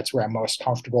career. That's where I'm most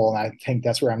comfortable, and I think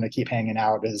that's where I'm going to keep hanging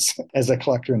out as a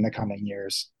collector in the coming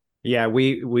years. Yeah,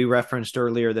 we referenced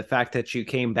earlier the fact that you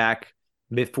came back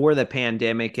before the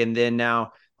pandemic, and then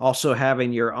now also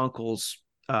having your uncle's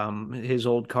his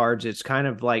old cards. It's kind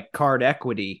of like card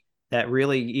equity. That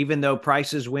really, even though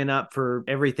prices went up for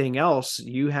everything else,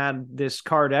 you had this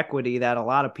card equity that a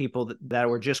lot of people that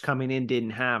were just coming in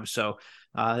didn't have. So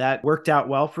that worked out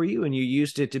well for you, and you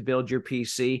used it to build your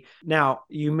PC. Now,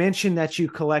 you mentioned that you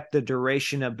collect the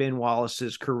duration of Ben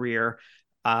Wallace's career.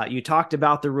 You talked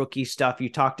about the rookie stuff. You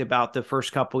talked about the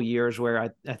first couple years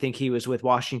where I think he was with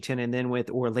Washington and then with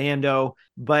Orlando.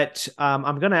 But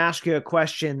I'm going to ask you a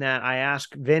question that I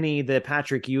asked Vinny, the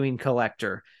Patrick Ewing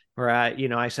collector. Or,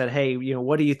 I said, hey,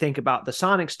 what do you think about the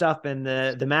Sonic stuff and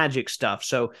the Magic stuff?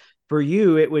 So for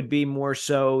you, it would be more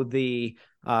so the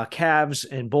Cavs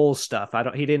and Bulls stuff.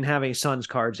 He didn't have any Suns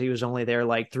cards. He was only there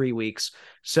like 3 weeks.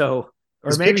 So,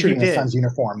 or he's maybe he in did. The Suns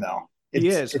uniform though. He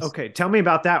is. Okay. Tell me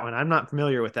about that one. I'm not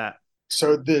familiar with that.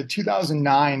 So the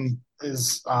 2009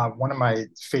 is one of my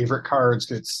favorite cards.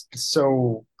 It's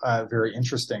so very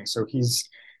interesting. So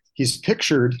he's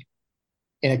pictured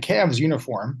in a Cavs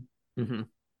uniform. Mm-hmm.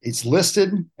 It's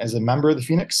listed as a member of the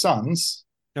Phoenix Suns.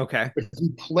 Okay. But he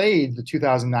played the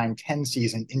 2009-10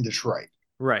 season in Detroit.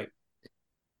 Right.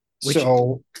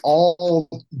 So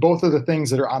both of the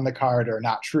things that are on the card are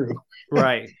not true.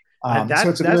 Right. So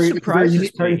it's very unique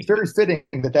card. It's very fitting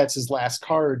that that's his last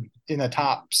card in the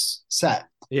Topps set.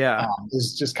 Yeah.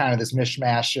 It's just kind of this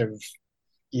mishmash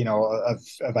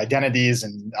of identities,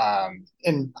 and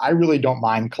I really don't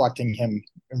mind collecting him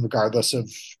regardless of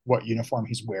what uniform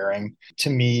he's wearing. To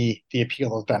me, the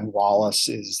appeal of Ben Wallace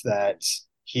is that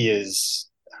he is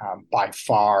by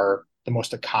far the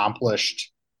most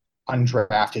accomplished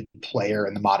undrafted player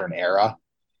in the modern era.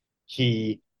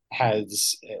 He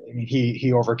has, I mean,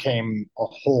 he overcame a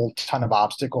whole ton of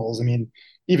obstacles. I mean,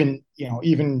 even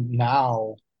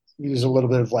now, there's a little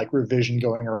bit of like revision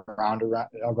going around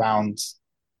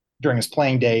during his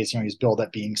playing days. He's billed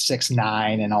at being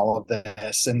 6'9" and all of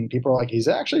this, and people are like, he's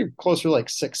actually closer to like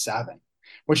 6'7",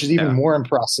 which is even more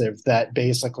impressive. That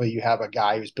basically you have a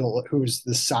guy who's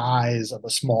the size of a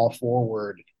small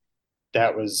forward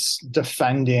that was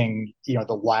defending,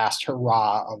 the last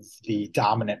hurrah of the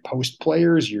dominant post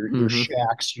players, your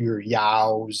Shaqs, your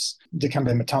Yaos,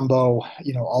 Dikembe Mutombo,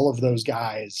 all of those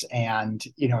guys. And,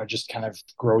 it just kind of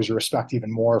grows your respect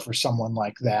even more for someone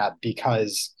like that,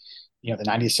 because, the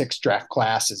 96 draft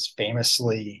class is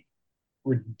famously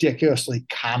ridiculously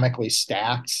comically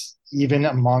stacked, even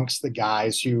amongst the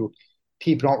guys who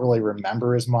people don't really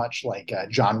remember as much, like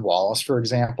John Wallace, for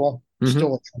example.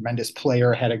 Still a tremendous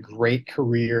player, had a great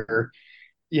career,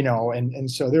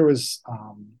 and so there was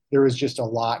just a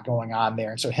lot going on there.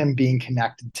 And so him being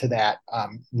connected to that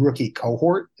rookie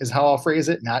cohort is how I'll phrase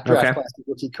it, not draft class,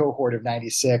 rookie cohort of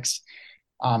 96,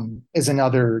 is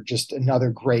another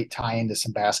great tie into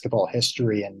some basketball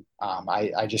history. And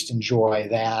I just enjoy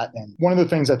that. And one of the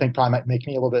things I think probably might make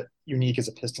me a little bit unique as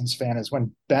a Pistons fan is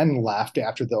when Ben left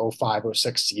after the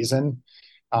 05-06 season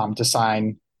to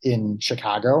sign in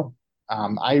Chicago.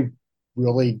 I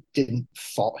really didn't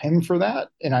fault him for that.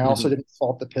 And I also didn't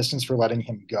fault the Pistons for letting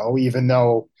him go, even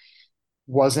though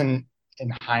wasn't,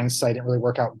 in hindsight, didn't really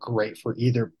work out great for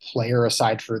either player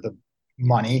aside for the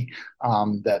money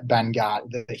that Ben got,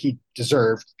 that he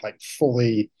deserved, like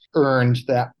fully earned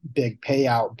that big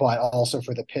payout, but also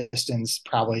for the Pistons,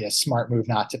 probably a smart move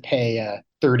not to pay a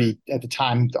 30, at the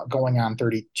time going on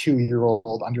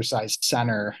 32-year-old undersized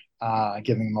center,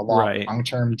 giving him a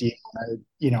long-term deal,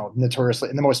 notoriously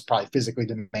in the most probably physically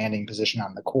demanding position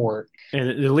on the court.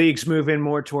 And the league's moving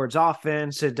more towards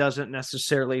offense. It doesn't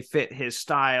necessarily fit his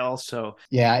style. So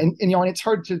yeah, and it's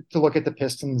hard to look at the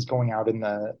Pistons going out in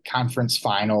the conference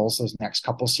finals those next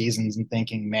couple seasons and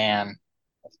thinking, man,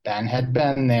 if Ben had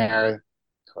been there,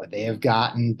 could they have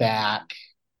gotten back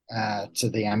to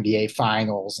the NBA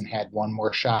finals and had one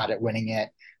more shot at winning it?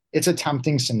 It's a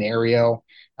tempting scenario.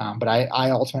 But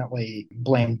I ultimately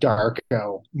blame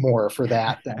Darko more for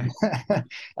that than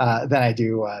I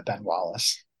do Ben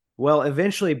Wallace. Well,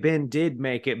 eventually Ben did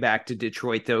make it back to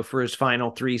Detroit, though, for his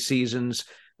final 3 seasons,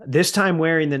 this time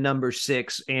wearing the number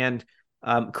 6. And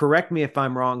correct me if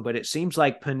I'm wrong, but it seems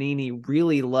like Panini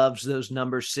really loves those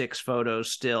number 6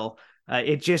 photos still.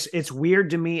 It's weird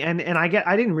to me. And I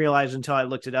didn't realize until I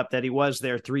looked it up that he was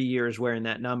there 3 years wearing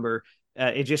that number.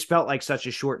 It just felt like such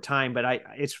a short time, but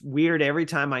it's weird every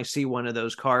time I see one of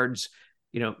those cards.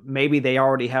 Maybe they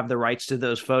already have the rights to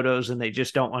those photos and they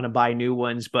just don't want to buy new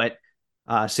ones, but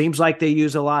seems like they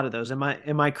use a lot of those. Am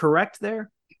I correct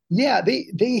there? Yeah,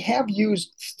 they have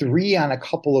used 3 on a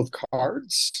couple of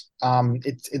cards.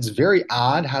 It's very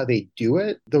odd how they do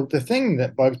it. The thing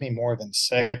that bugs me more than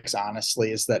 6,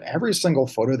 honestly, is that every single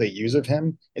photo they use of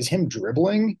him is him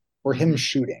dribbling or him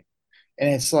shooting. And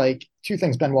it's like 2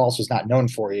 things Ben Wallace was not known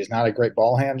for. He is not a great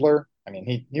ball handler. I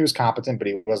mean, he was competent, but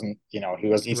he wasn't,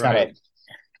 he's not a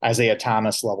Isaiah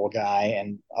Thomas level guy.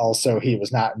 And also he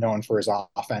was not known for his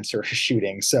offense or his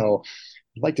shooting. So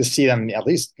I'd like to see them at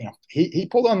least, he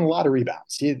pulled on a lot of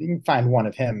rebounds. You can find one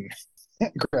of him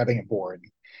grabbing a board.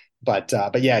 But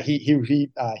yeah, he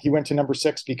went to number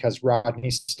 6 because Rodney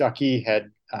Stuckey had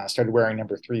started wearing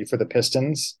number 3 for the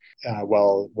Pistons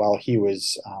while he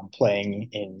was playing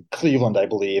in Cleveland, I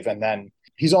believe. And then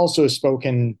he's also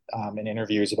spoken in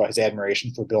interviews about his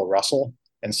admiration for Bill Russell.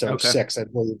 And so 6, I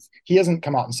believe, he hasn't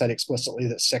come out and said explicitly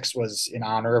that 6 was in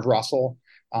honor of Russell.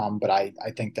 But I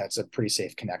think that's a pretty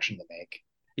safe connection to make.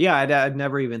 Yeah, I'd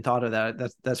never even thought of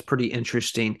that. That's pretty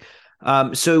interesting.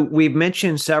 So we've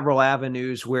mentioned several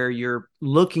avenues where you're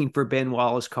looking for Ben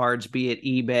Wallace cards, be it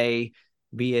eBay,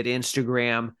 be it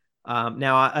Instagram.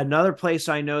 Now, another place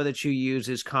I know that you use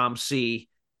is COMC,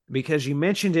 because you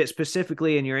mentioned it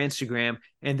specifically in your Instagram,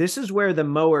 and this is where the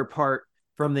mower part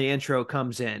from the intro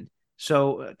comes in.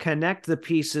 So connect the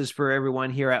pieces for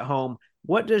everyone here at home.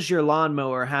 What does your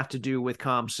lawnmower have to do with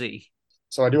COMC?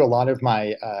 So I do a lot of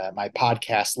my my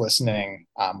podcast listening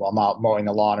while I'm out mowing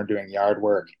the lawn or doing yard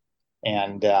work.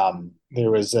 And there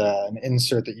was an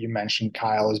insert that you mentioned,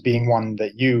 Kyle, as being one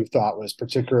that you thought was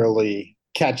particularly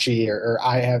catchy or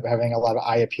having a lot of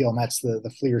eye appeal, and that's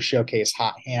the Fleer Showcase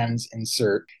Hot Hands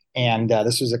insert. And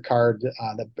this was a card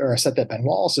or a set that Ben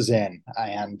Wallace is in,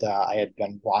 and I had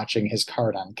been watching his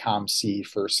card on ComC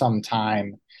for some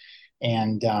time,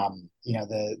 and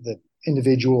the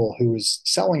individual who was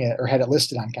selling it or had it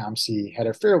listed on ComC had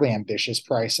a fairly ambitious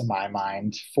price in my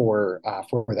mind for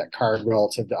that card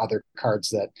relative to other cards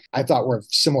that I thought were of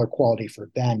similar quality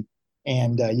for Ben.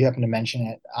 And you happened to mention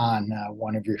it on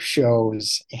one of your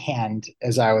shows. And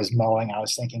as I was mowing, I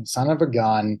was thinking, son of a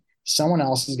gun, someone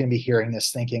else is going to be hearing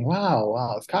this thinking,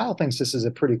 wow, if Kyle thinks this is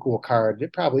a pretty cool card,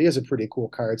 it probably is a pretty cool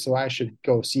card. So I should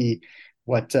go see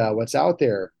what's out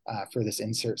there for this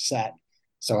insert set.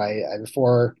 So I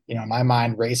before, in my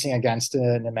mind racing against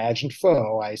an imagined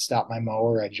foe, I stopped my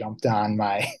mower, I jumped on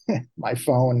my my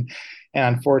phone,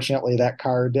 and unfortunately that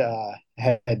card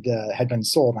had been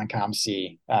sold on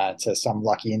ComC to some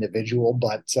lucky individual,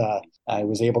 but I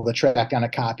was able to track down a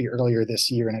copy earlier this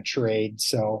year in a trade.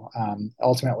 So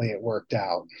ultimately it worked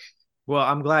out. Well,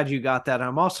 I'm glad you got that.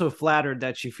 I'm also flattered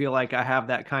that you feel like I have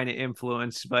that kind of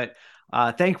influence, but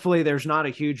thankfully there's not a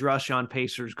huge rush on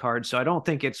Pacers cards, so I don't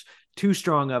think it's too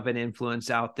strong of an influence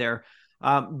out there.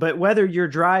 But whether you're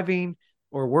driving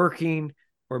or working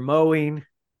or mowing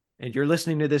and you're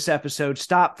listening to this episode,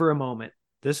 stop for a moment.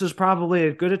 This is probably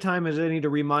as good a time as any to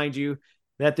remind you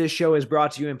that this show is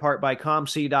brought to you in part by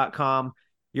ComC.com,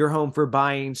 your home for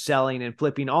buying, selling, and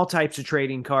flipping all types of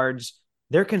trading cards.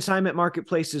 Their consignment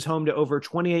marketplace is home to over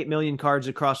 28 million cards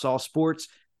across all sports,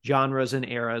 genres, and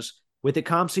eras. With a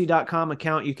ComC.com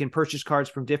account, you can purchase cards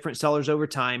from different sellers over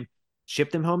time,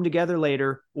 ship them home together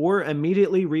later, or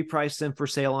immediately reprice them for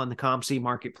sale on the ComC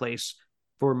marketplace.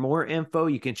 For more info,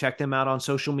 you can check them out on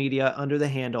social media under the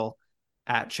handle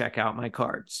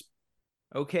 @CheckOutMyCards.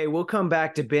 Okay, we'll come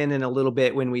back to Ben in a little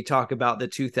bit when we talk about the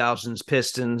 2000s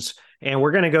Pistons, and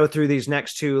we're going to go through these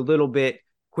next two a little bit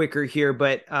quicker here,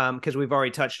 but because we've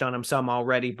already touched on them some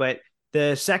already, but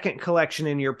the second collection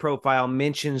in your profile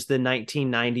mentions the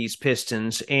 1990s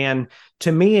Pistons. And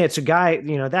to me, it's a guy,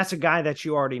 that's a guy that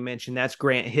you already mentioned. That's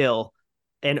Grant Hill,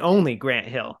 and only Grant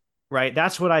Hill, right?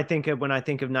 That's what I think of when I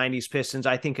think of 90s Pistons.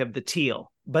 I think of the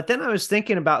teal. But then I was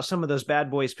thinking about some of those Bad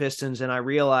Boys Pistons, and I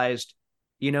realized,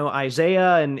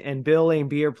 Isaiah and Bill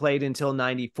Laimbeer played until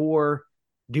 94.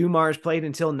 Dumars played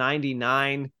until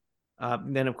 99.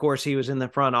 Then, of course, he was in the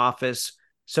front office.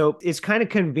 So it's kind of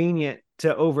convenient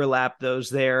to overlap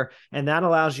those there, and that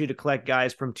allows you to collect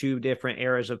guys from two different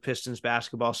eras of Pistons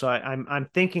basketball. So I'm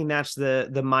thinking that's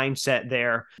the mindset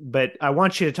there. But I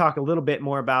want you to talk a little bit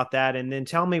more about that, and then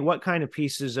tell me what kind of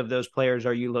pieces of those players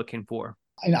are you looking for?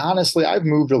 And honestly, I've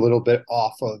moved a little bit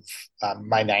off of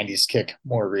my 90s kick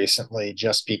more recently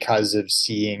just because of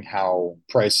seeing how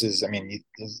prices,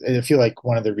 I feel like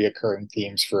one of the reoccurring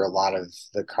themes for a lot of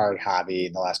the card hobby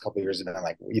in the last couple of years have been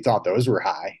like, you thought those were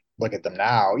high. Look at them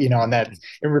now, and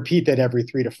repeat that every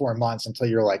 3 to 4 months until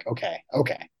you're like, okay,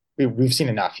 we've seen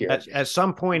enough here. At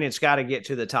some point, it's got to get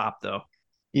to the top, though.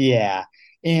 Yeah,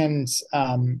 and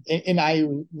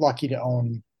I'm lucky to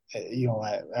own.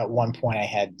 At one point I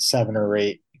had 7 or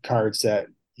 8 cards that,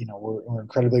 were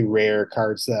incredibly rare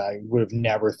cards that I would have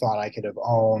never thought I could have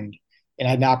owned. And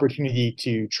I had an opportunity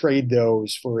to trade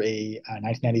those for a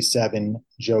 1997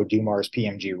 Joe Dumars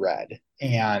PMG Red.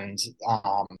 And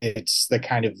it's the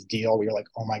kind of deal where you're like,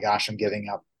 oh my gosh, I'm giving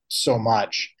up so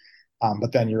much.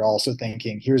 But then you're also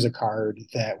thinking, here's a card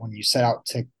that when you set out,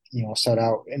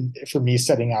 and for me,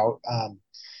 setting out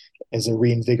as a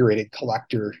reinvigorated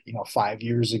collector, 5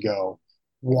 years ago,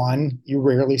 one, you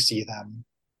rarely see them,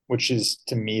 which is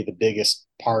to me the biggest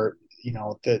part.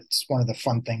 That's one of the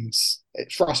fun things,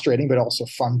 frustrating, but also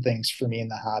fun things for me in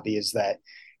the hobby is that it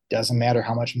doesn't matter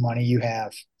how much money you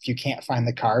have. If you can't find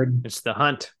the card, it's the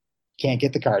hunt. Can't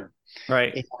get the card.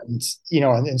 Right. And,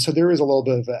 and so there is a little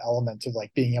bit of an element of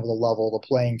like being able to level the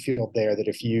playing field there, that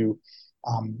if you,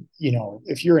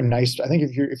 if you're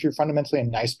if you're fundamentally a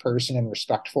nice person and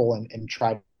respectful and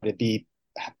try to be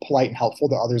polite and helpful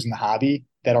to others in the hobby,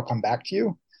 that'll come back to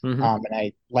you. Mm-hmm. And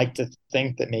I like to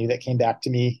think that maybe that came back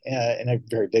to me in a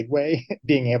very big way,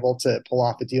 being able to pull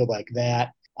off a deal like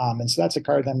that. And so that's a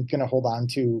card that I'm going to hold on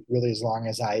to really as long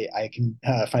as I can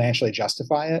financially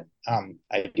justify it.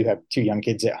 I do have 2 young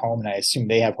kids at home, and I assume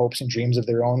they have hopes and dreams of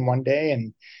their own one day.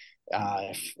 And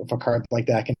if a card like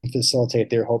that can facilitate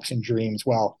their hopes and dreams,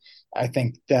 well, I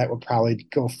think that would probably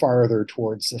go farther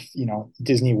towards,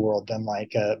 Disney World than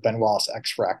like Ben Wallace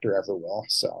X Fractor ever will.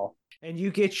 So. And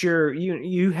you get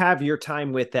you have your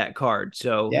time with that card.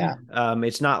 So yeah,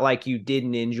 it's not like you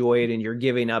didn't enjoy it and you're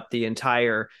giving up the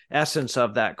entire essence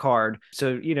of that card.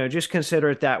 So, just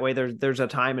consider it that way. There's a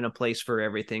time and a place for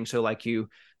everything. So like you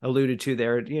alluded to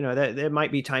there, that it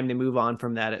might be time to move on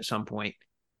from that at some point.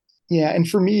 Yeah, and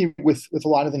for me, with a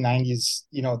lot of the '90s,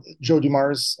 Joe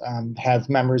Dumars, have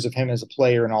memories of him as a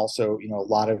player, and also, a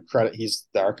lot of credit. He's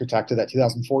the architect of that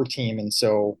 2004 team, and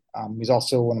so he's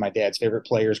also one of my dad's favorite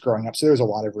players growing up. So there's a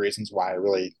lot of reasons why I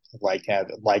really like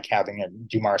having a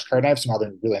Dumars card. And I have some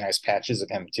other really nice patches of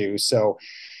him too. So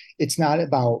it's not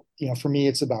about, for me,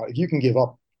 it's about if you can give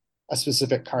up a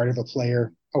specific card of a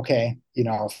player, okay,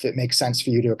 if it makes sense for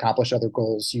you to accomplish other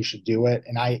goals, you should do it.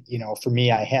 And for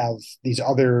me, I have these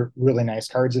other really nice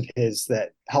cards of his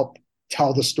that help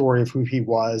tell the story of who he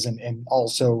was, and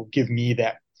also give me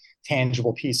that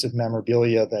tangible piece of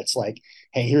memorabilia that's like,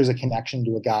 hey, here's a connection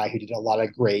to a guy who did a lot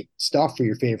of great stuff for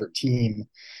your favorite team.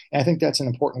 And I think that's an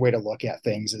important way to look at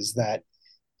things, is that,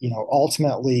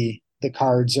 ultimately the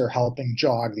cards are helping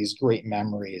jog these great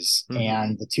memories. Mm-hmm.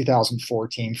 And the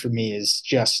 2014 for me is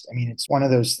just, it's one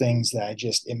of those things that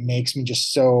it makes me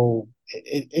just so,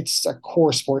 it's a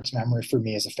core sports memory for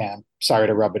me as a fan. Sorry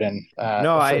to rub it in.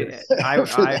 No,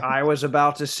 I was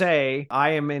about to say,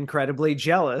 I am incredibly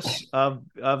jealous of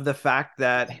the fact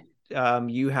that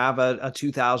you have a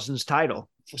 2000s title.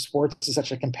 For sports is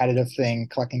such a competitive thing.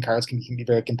 Collecting cards can be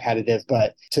very competitive,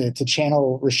 but to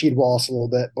channel Rasheed Wallace a little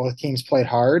bit, both teams played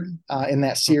hard in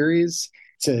that series.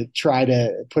 To try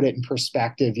to put it in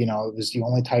perspective, it was the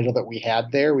only title that we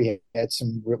had there. We had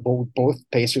both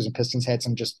Pacers and Pistons had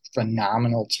some just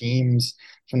phenomenal teams,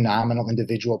 phenomenal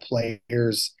individual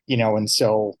players, and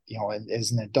so,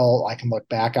 as an adult, I can look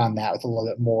back on that with a little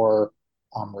bit more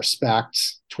respect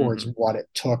towards what it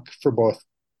took for both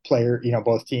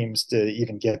teams to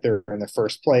even get there in the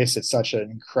first place. It's such an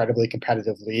incredibly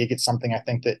competitive league. It's something I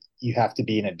think that you have to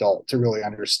be an adult to really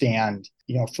understand.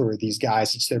 For these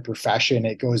guys, it's their profession.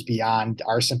 It goes beyond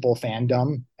our simple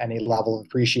fandom. Any level of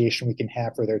appreciation we can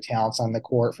have for their talents on the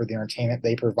court, for the entertainment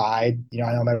they provide.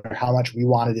 No matter how much we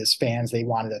wanted as fans, they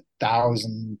wanted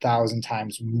 1,000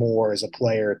 times more as a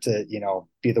player to,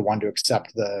 be the one to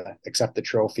accept the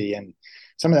trophy. And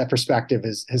some of that perspective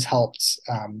has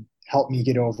helped me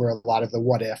get over a lot of the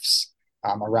what ifs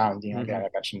around, again, I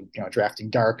mentioned, drafting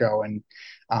Darko, and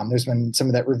there's been some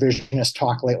of that revisionist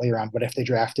talk lately around what if they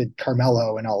drafted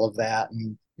Carmelo and all of that.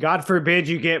 And God forbid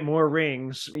you get more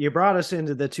rings. You brought us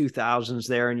into the 2000s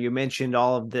there, and you mentioned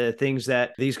all of the things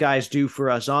that these guys do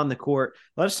for us on the court.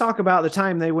 Let's talk about the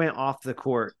time they went off the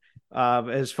court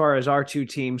as far as our two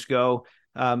teams go.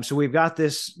 So we've got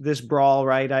this brawl,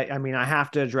 right? I have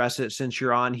to address it since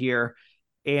you're on here.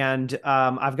 And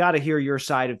I've got to hear your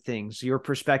side of things, your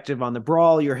perspective on the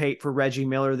brawl, your hate for Reggie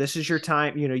Miller. This is your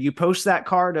time. You post that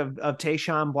card of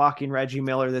Tayshaun blocking Reggie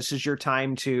Miller. This is your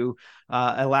time to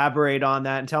elaborate on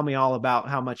that and tell me all about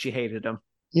how much you hated him.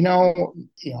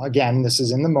 Again, this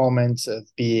is in the moment of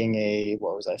being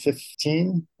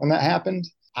 15 when that happened.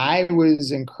 I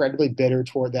was incredibly bitter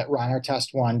toward that Ron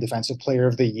Artest won Defensive Player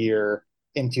of the Year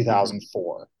in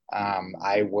 2004.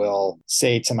 I will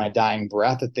say to my dying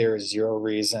breath that there is zero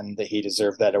reason that he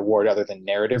deserved that award other than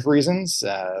narrative reasons.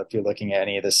 If you're looking at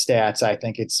any of the stats, I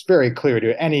think it's very clear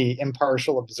to any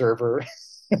impartial observer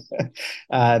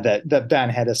that Ben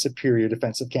had a superior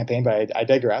defensive campaign, but I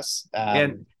digress.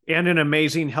 And an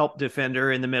amazing help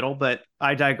defender in the middle, but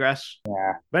I digress.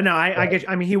 Yeah. But no, I guess,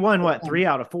 he won 3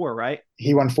 out of 4, right?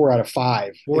 He won 4 out of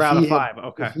 5. 4 out of 5.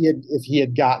 Okay. If he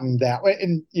had gotten that,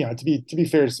 and to be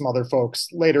fair to some other folks,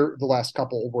 later the last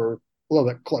couple were a little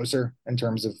bit closer in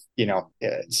terms of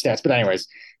stats. But anyways,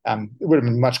 it would have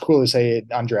been much cooler to say an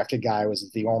undrafted guy was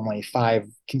the only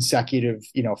 5-time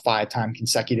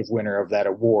consecutive winner of that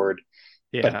award.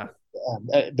 Yeah.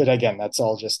 But again, that's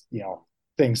all just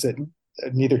things that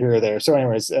neither here or there. So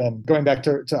anyways, going back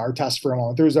to Artest for a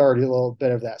moment, there was already a little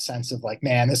bit of that sense of like,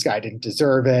 man, this guy didn't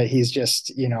deserve it. He's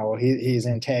just, he's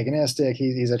antagonistic.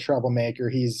 He's a troublemaker.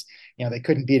 He's, they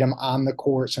couldn't beat him on the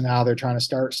court. So now they're trying to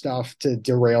start stuff to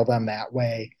derail them that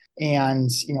way. And,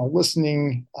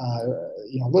 listening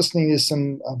to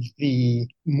some of the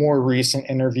more recent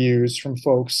interviews from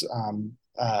folks,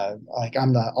 like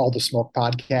on the All the Smoke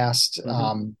podcast,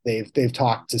 they've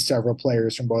talked to several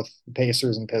players from both the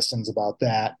Pacers and Pistons about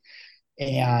that,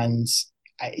 and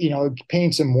it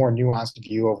paints a more nuanced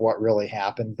view of what really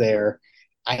happened there.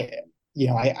 I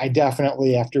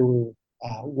definitely, after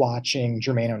watching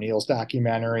Jermaine O'Neal's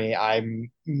documentary,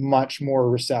 I'm much more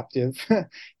receptive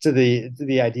to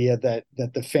the idea that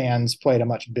the fans played a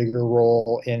much bigger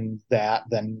role in that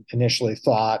than initially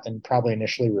thought and probably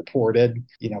initially reported.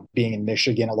 Being in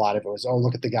Michigan, a lot of it was, oh,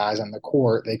 look at the guys on the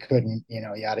court, they couldn't,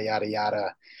 yada yada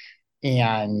yada,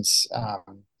 and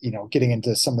getting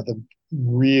into some of the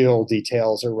real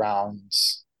details around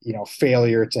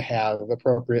failure to have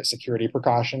appropriate security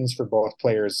precautions for both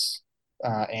players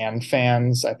and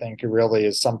fans, I think it really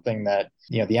is something that,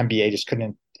 the NBA just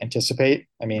couldn't anticipate.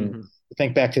 I mean,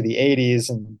 think back to the 80s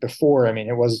and before,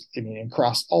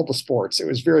 across all the sports, it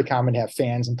was very common to have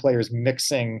fans and players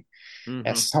mixing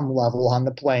at some level on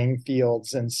the playing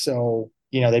fields. And so,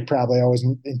 they probably always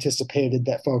anticipated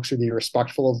that folks would be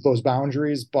respectful of those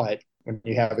boundaries. But when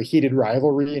you have a heated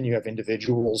rivalry and you have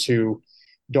individuals who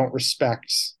don't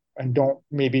respect and don't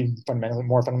maybe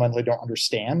fundamentally don't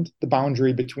understand the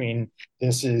boundary between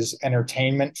this is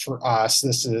entertainment for us,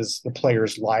 this is the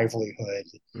player's livelihood.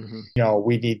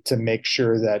 We need to make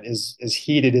sure that as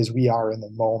heated as we are in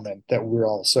the moment, that we're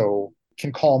also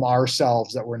can calm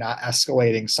ourselves, that we're not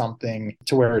escalating something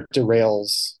to where it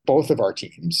derails both of our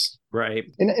teams. Right.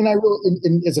 And I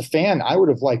really, as a fan, I would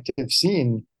have liked to have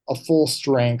seen a full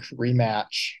strength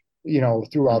rematch,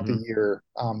 throughout the year,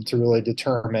 to really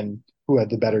determine who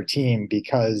had the better team,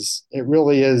 because it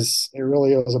really is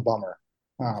a bummer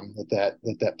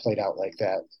that played out like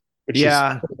that, which is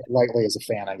likely as a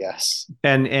fan, I guess.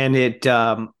 And it,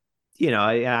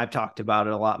 I've talked about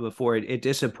it a lot before. It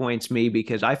disappoints me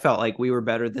because I felt like we were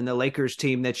better than the Lakers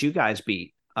team that you guys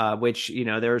beat, which,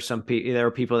 there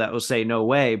are people that will say no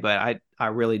way, but I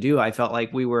really do. I felt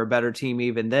like we were a better team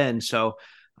even then. So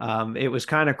it was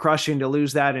kind of crushing to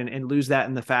lose that and lose that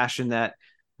in the fashion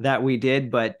that we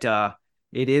did. But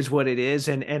it is what it is.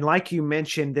 And like you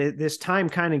mentioned, this time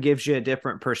kind of gives you a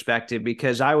different perspective,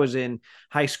 because I was in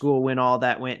high school when all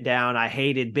that went down. I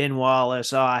hated Ben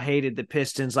Wallace. I hated the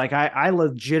Pistons. Like I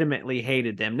legitimately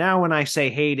hated them. Now, when I say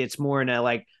hate, it's more in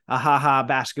a haha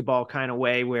basketball kind of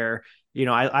way where,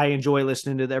 I enjoy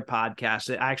listening to their podcast.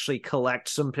 I actually collect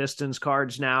some Pistons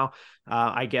cards now.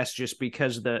 I guess just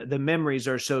because the memories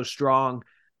are so strong,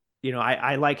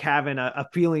 I like having a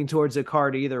feeling towards a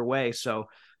card either way. So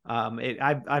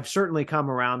I've certainly come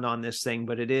around on this thing,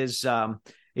 but it is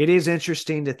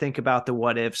interesting to think about the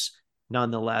what ifs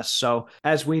nonetheless. So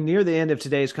as we near the end of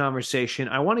today's conversation,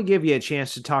 I want to give you a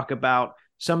chance to talk about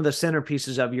some of the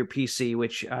centerpieces of your PC,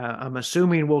 which I'm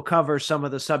assuming will cover some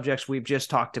of the subjects we've just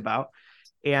talked about.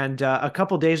 And a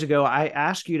couple days ago, I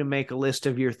asked you to make a list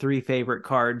of your 3 favorite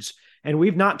cards, and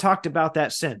we've not talked about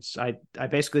that since. I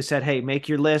basically said, hey, make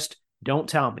your list. Don't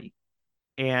tell me.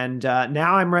 And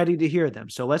now I'm ready to hear them.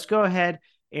 So let's go ahead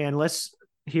and let's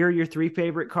hear your 3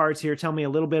 favorite cards here. Tell me a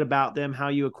little bit about them, how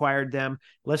you acquired them.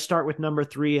 Let's start with number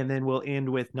 3, and then we'll end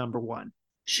with number 1.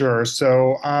 Sure.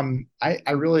 So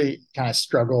I really kind of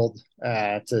struggled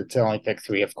to only pick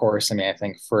 3, of course. I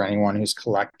think for anyone who's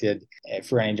collected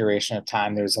for any duration of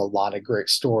time, there's a lot of great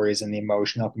stories, and the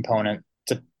emotional component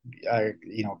to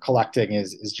collecting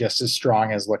is just as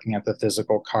strong as looking at the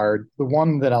physical card. The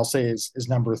one that I'll say is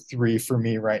number 3 for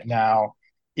me right now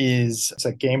it's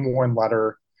a game worn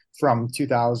letter from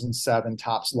 2007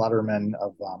 Topps Letterman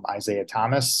of Isaiah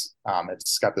Thomas.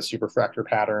 It's got the superfractor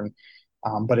pattern.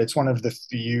 But it's one of the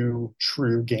few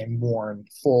true game-worn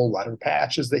full letter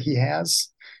patches that he has.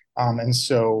 And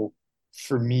so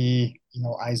for me,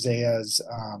 Isaiah's,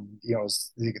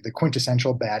 is the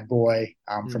quintessential bad boy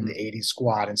from the 80s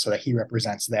squad. And so that he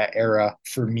represents that era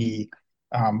for me.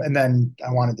 And then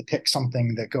I wanted to pick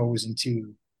something that goes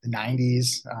into the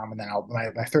 90s. And then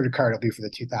my third card will be for the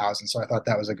 2000s. So I thought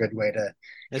that was a good way to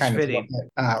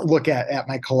look at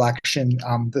my collection.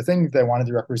 The thing that I wanted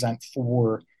to represent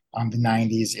for the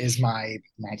 90s is my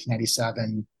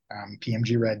 1997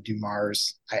 PMG Red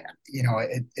Dumars.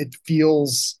 It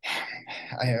feels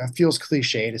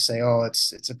cliche to say, oh,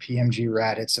 it's a PMG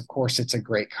Red. Of course it's a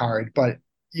great card, but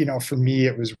for me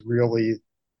it was really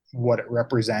what it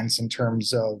represents in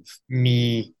terms of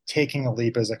me taking a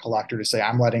leap as a collector to say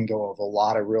I'm letting go of a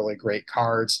lot of really great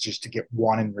cards just to get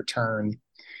one in return.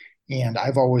 And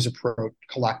I've always approached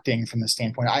collecting from the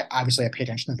standpoint, I pay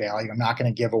attention to value. I'm not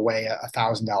going to give away a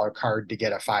 $1,000 card to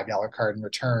get a $5 card in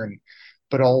return,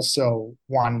 but also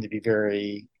wanting to be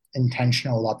very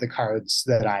intentional about the cards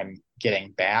that I'm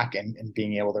getting back and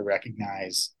being able to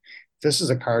recognize this is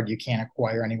a card you can't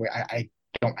acquire anyway. I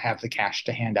don't have the cash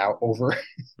to hand out over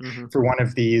for one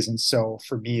of these. And so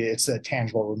for me, it's a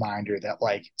tangible reminder that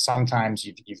sometimes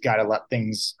you've got to let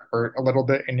things hurt a little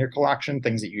bit in your collection,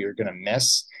 things that you're going to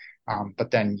miss.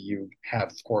 But then you have,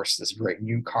 of course, this great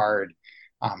new card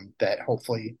that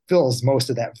hopefully fills most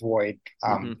of that void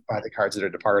by the cards that are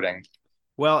departing.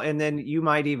 Well, and then you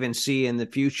might even see in the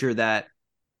future that,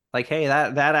 hey,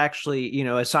 that actually,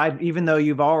 aside, even though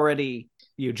you've already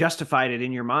justified it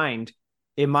in your mind,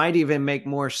 it might even make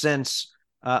more sense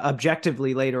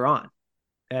objectively later on.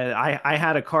 I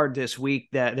had a card this week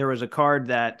that there was a card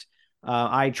that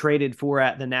I traded for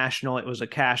at the National. It was a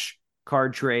cash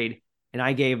card trade. and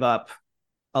I gave up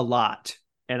a lot,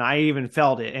 and I even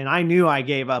felt it, and I knew I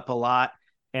gave up a lot,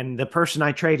 and the person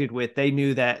I traded with, they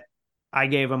knew that I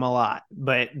gave them a lot,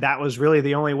 but that was really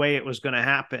the only way it was going to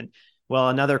happen. Well,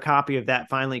 another copy of that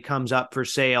finally comes up for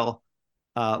sale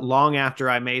long after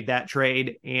I made that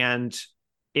trade, and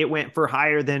it went for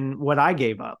higher than what I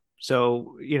gave up.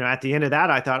 So, at the end of that,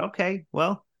 I thought, okay,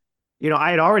 well,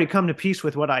 I had already come to peace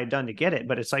with what I had done to get it,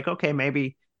 but it's like, okay,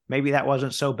 maybe that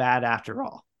wasn't so bad after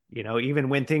all. Even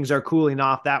when things are cooling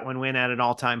off, that one went at an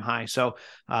all-time high. So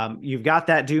you've got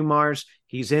that Dumars.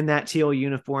 He's in that teal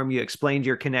uniform. You explained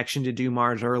your connection to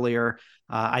Dumars earlier.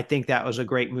 I think that was a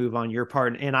great move on your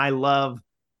part, and I love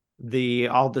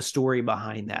all the story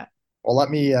behind that. Well, let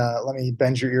me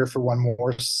bend your ear for one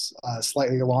more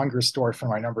slightly longer story for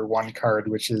my number one card,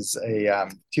 which is a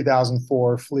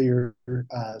 2004 Fleer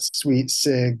Sweet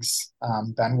Sigs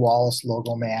Ben Wallace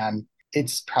logo man.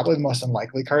 It's probably the most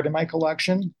unlikely card in my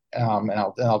collection, and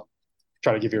I'll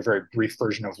try to give you a very brief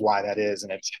version of why that is.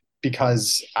 And it's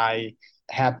because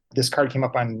this card came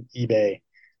up on eBay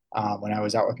when I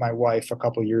was out with my wife a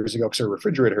couple of years ago because her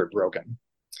refrigerator had broken.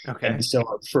 Okay. And so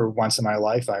for once in my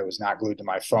life, I was not glued to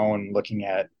my phone looking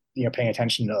at, paying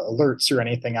attention to alerts or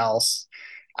anything else.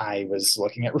 I was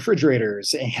looking at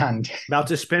refrigerators and about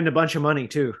to spend a bunch of money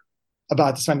too.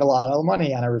 About to spend a lot of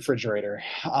money on a refrigerator.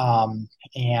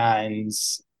 And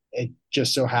it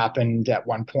just so happened at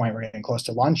one point, we're getting close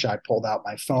to lunch, I pulled out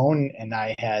my phone and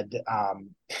I had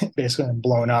basically been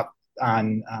blown up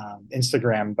on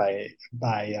Instagram by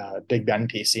Big Ben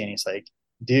PC. And he's like,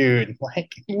 dude,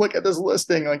 like, look at this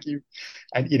listing. Like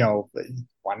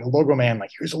wanted a logo man, like,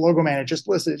 here's a logo man. It just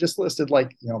listed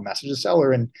like, message the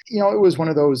seller. And, it was one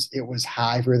of those, it was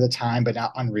high for the time, but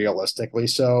not unrealistically.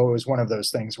 So it was one of those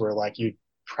things where like, you'd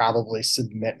probably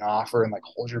submit an offer and like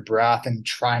hold your breath and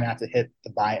try not to hit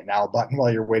the buy it now button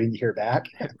while you're waiting to hear back.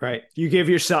 Right. You give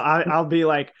yourself, I'll be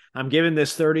like, I'm giving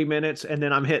this 30 minutes and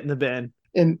then I'm hitting the bin.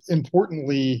 And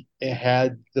importantly, it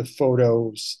had the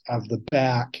photos of the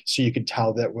back, so you could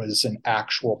tell that was an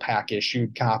actual pack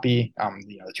issued copy.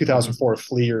 The 2004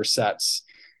 Fleer sets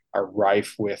are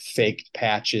rife with fake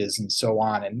patches and so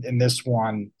on. And this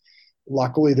one,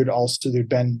 luckily, there'd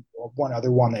been one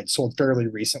other one that sold fairly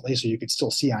recently, so you could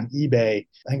still see on eBay.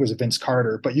 I think it was a Vince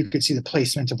Carter, but you could see the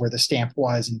placement of where the stamp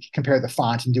was and compare the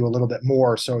font and do a little bit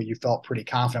more. So you felt pretty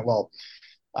confident. Well,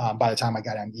 by the time I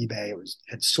got on eBay, it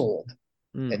had sold.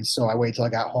 And so I waited till I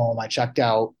got home. I checked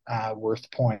out Worth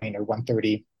Point or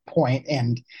 130 Point,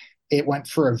 and it went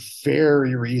for a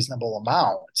very reasonable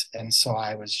amount. And so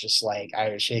I was just like, I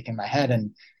was shaking my head,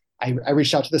 and I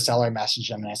reached out to the seller, messaged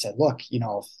him, and I said, look,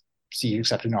 see you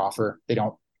accepted an offer, they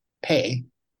don't pay,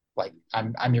 like,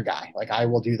 I'm your guy. Like, I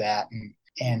will do that.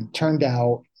 And turned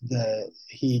out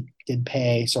he did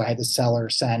pay. So I had the seller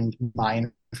send my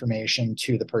information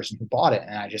to the person who bought it.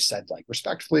 And I just said, like,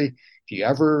 respectfully, if you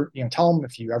ever, tell them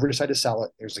if you ever decide to sell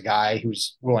it, there's a guy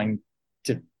who's willing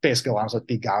to basically allow himself to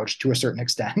be gouged to a certain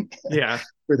extent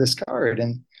for this card.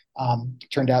 And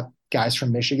turned out guys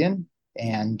from Michigan,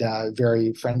 and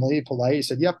very friendly, polite. He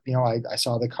said, yep, I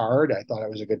saw the card. I thought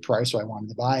it was a good price, so I wanted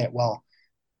to buy it. Well,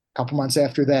 a couple months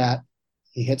after that,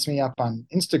 he hits me up on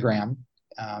Instagram.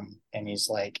 And he's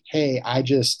like, hey, I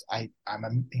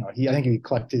think he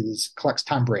collects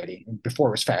Tom Brady before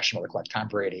it was fashionable to collect Tom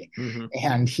Brady. Mm-hmm.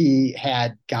 And he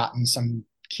had gotten some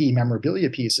key memorabilia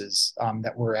pieces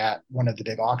that were at one of the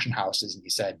big auction houses. And he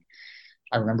said,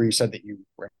 I remember you said that you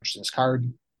were interested in this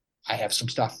card. I have some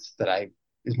stuff that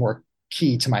is more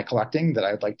key to my collecting that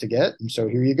I'd like to get. And so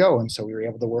here you go. And so we were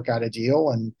able to work out a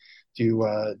deal and do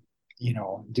a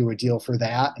deal for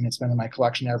that. And it's been in my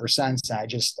collection ever since.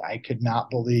 I could not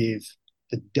believe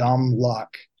the dumb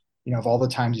luck, of all the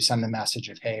times you send the message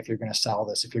of, hey, if you're going to sell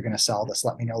this,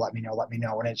 let me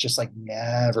know. And it's just like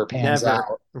never pans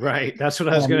out. Right. That's what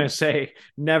I was going to say.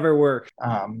 Never worked.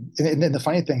 And then the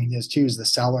funny thing is too, is the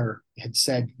seller had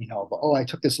said, I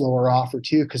took this lower offer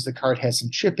too, because the card has some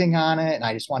chipping on it. And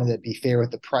I just wanted to be fair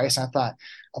with the price. And I thought,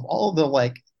 of all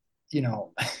the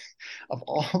of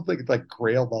all the like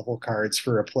grail level cards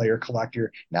for a player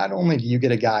collector, not only do you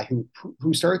get a guy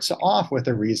who starts off with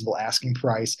a reasonable asking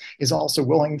price, is also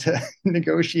willing to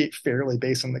negotiate fairly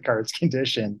based on the card's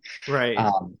condition. Right.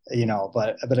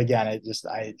 But again,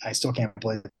 I still can't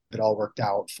believe it all worked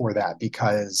out for that,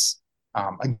 because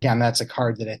again, that's a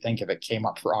card that I think if it came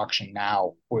up for auction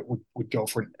now would go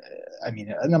for,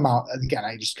 an amount. Again,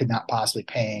 I just could not possibly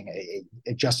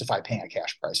justify paying a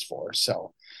cash price for.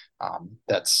 So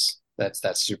that's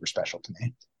super special to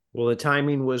me. Well, the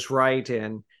timing was right,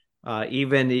 and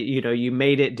Even, you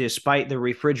made it despite the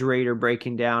refrigerator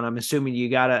breaking down. I'm assuming you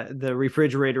got the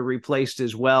refrigerator replaced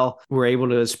as well. We're able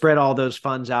to spread all those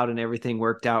funds out and everything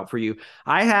worked out for you.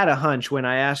 I had a hunch when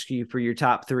I asked you for your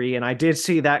top three, and I did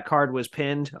see that card was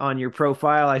pinned on your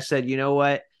profile. I said, you know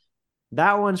what?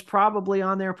 That one's probably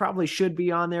on there, probably should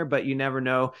be on there, but you never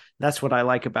know. That's what I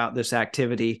like about this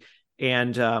activity.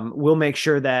 And we'll make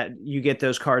sure that you get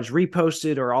those cards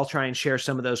reposted, or I'll try and share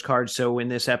some of those cards so when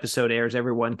this episode airs,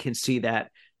 everyone can see that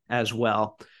as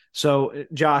well. So,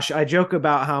 Josh, I joke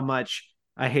about how much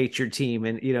I hate your team,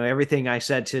 and everything I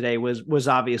said today was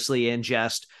obviously in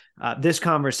jest. This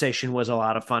conversation was a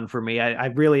lot of fun for me. I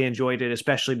really enjoyed it,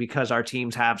 especially because our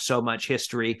teams have so much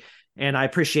history. And I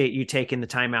appreciate you taking the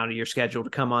time out of your schedule to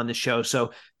come on the show.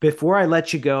 So before I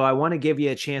let you go, I want to give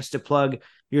you a chance to plug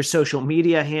your social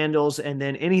media handles, and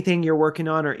then anything you're working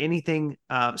on or anything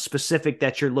specific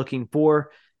that you're looking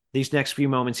for. These next few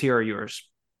moments here are yours.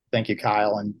 Thank you,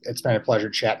 Kyle. And it's been a pleasure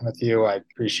chatting with you. I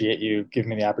appreciate you giving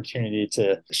me the opportunity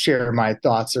to share my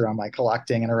thoughts around my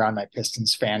collecting and around my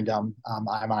Pistons fandom.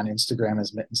 I'm on Instagram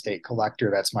as Mitten State Collector.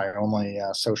 That's my only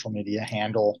social media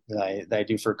handle that I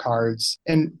do for cards.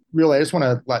 And really, I just want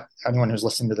to let anyone who's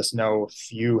listening to this know,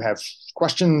 if you have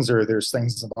questions or there's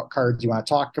things about cards you want to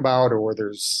talk about, or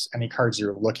there's any cards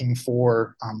you're looking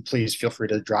for, please feel free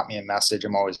to drop me a message.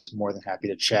 I'm always more than happy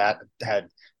to chat. I've had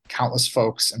countless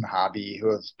folks in the hobby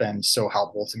who have been so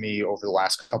helpful to me over the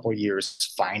last couple of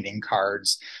years, finding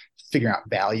cards, figuring out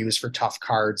values for tough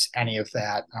cards, any of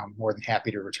that. I'm more than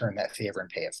happy to return that favor and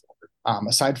pay it forward.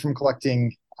 Aside from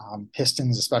collecting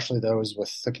Pistons, especially those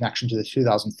with the connection to the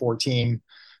 2014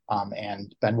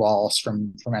 and Ben Wallace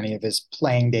from any of his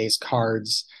playing days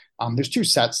cards, there's two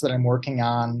sets that I'm working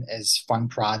on as fun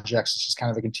projects. It's just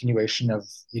kind of a continuation of,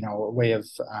 a way of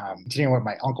continuing what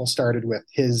my uncle started with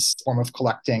his form of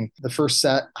collecting. The first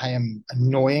set I am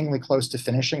annoyingly close to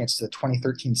finishing. It's the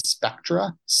 2013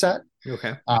 Spectra set.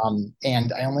 Okay.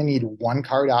 And I only need one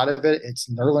card out of it. It's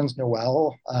Nerlens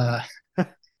Noel.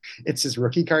 It's his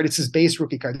rookie card. It's his base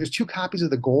rookie card. There's two copies of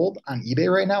the gold on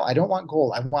eBay right now. I don't want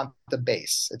gold. I want the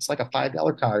base. It's like a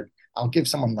 $5 card. I'll give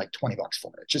someone like $20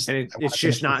 for it. It's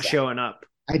just not showing up.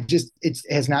 It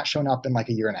has not shown up in like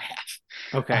a year and a half.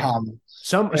 Okay.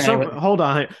 Hold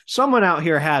on. Someone out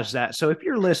here has that. So if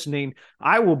you're listening,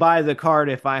 I will buy the card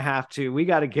if I have to. We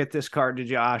got to get this card to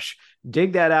Josh.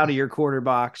 Dig that out of your quarter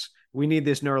box. We need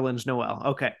this Nerlens Noel.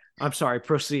 Okay. I'm sorry.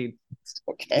 Proceed.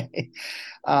 Okay.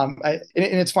 And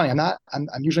it's funny. I'm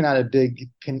usually not a big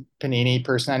Panini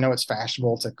person. I know it's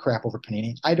fashionable to crap over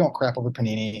Panini. I don't crap over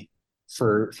Panini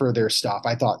for their stuff.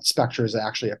 I thought Spectre is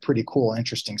actually a pretty cool,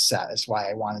 interesting set. That's why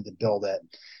I wanted to build it.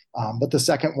 But the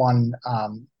second one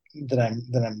that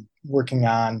I'm working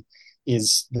on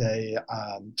is the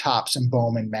Topps and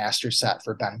Bowman Master Set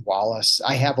for Ben Wallace.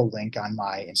 I have a link on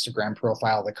my Instagram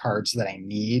profile, the cards that I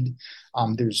need.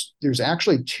 There's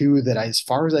actually two that, as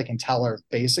far as I can tell, are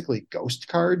basically ghost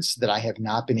cards that I have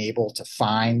not been able to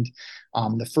find.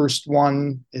 The first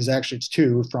one is actually, it's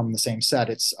two from the same set.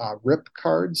 It's RIP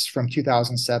cards from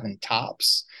 2007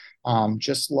 Topps.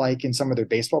 Just like in some of their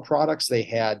baseball products, they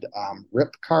had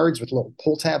RIP cards with a little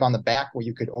pull tab on the back where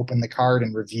you could open the card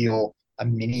and reveal a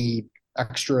mini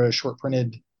extra short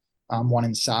printed one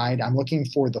inside. I'm looking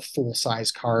for the full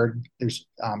size card. There's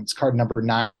it's card number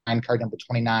 9, card number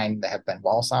 29 that have Ben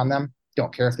Wallace on them.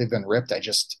 Don't care if they've been ripped. I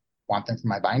just want them for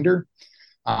my binder.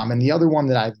 And the other one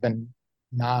that I've been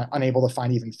unable to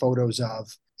find even photos of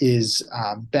is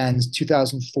Ben's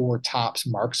 2004 Topps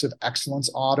Marks of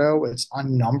Excellence auto. It's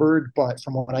unnumbered, but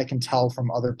from what I can tell from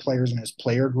other players in his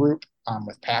player group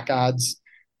with pack odds,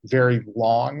 very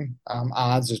long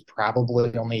odds. There's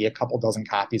probably only a couple dozen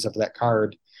copies of that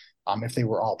card if they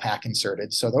were all pack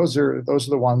inserted. So those are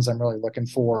the ones I'm really looking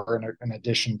for in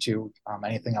addition to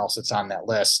anything else that's on that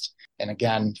list. And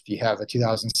again, if you have a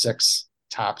 2006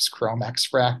 Topps Chrome X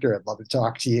Fractor, I'd love to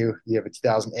talk to you. You have a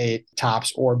 2008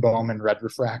 Topps or Bowman Red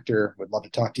Refractor, would love to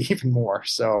talk to you even more.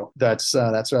 So that's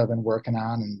what I've been working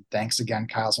on. And thanks again,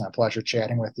 Kyle. It's been a pleasure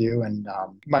chatting with you. And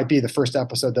might be the first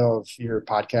episode though of your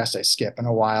podcast I skip in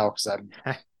a while because I'm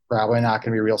probably not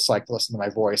going to be real psyched to listen to my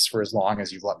voice for as long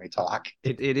as you've let me talk.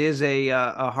 It is a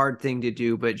hard thing to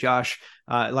do, but Josh,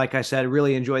 like I said,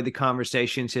 really enjoyed the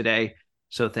conversation today.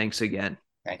 So thanks again.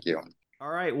 Thank you. All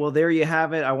right. Well, there you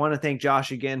have it. I want to thank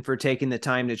Josh again for taking the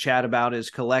time to chat about his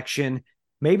collection.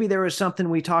 Maybe there was something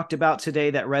we talked about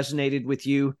today that resonated with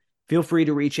you. Feel free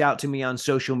to reach out to me on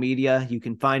social media. You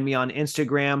can find me on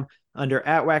Instagram under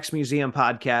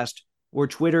 @WaxMuseumPodcast or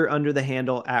Twitter under the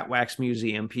handle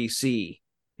 @WaxMuseumPC.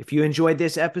 If you enjoyed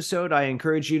this episode, I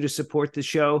encourage you to support the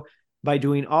show by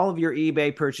doing all of your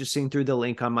eBay purchasing through the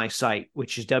link on my site,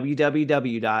 which is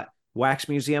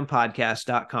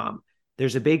www.waxmuseumpodcast.com.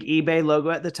 There's a big eBay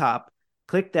logo at the top.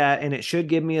 Click that, and it should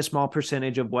give me a small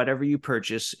percentage of whatever you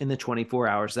purchase in the 24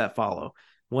 hours that follow.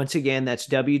 Once again, that's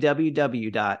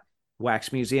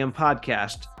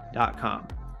www.waxmuseumpodcast.com.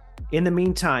 In the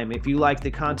meantime, if you like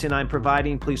the content I'm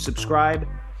providing, please subscribe,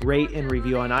 rate, and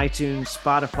review on iTunes,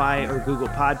 Spotify, or Google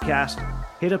Podcast.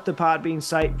 Hit up the Podbean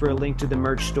site for a link to the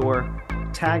merch store.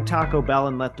 Tag Taco Bell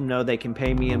and let them know they can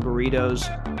pay me in burritos.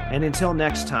 And until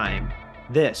next time,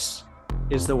 this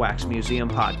is the Wax Museum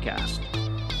Podcast.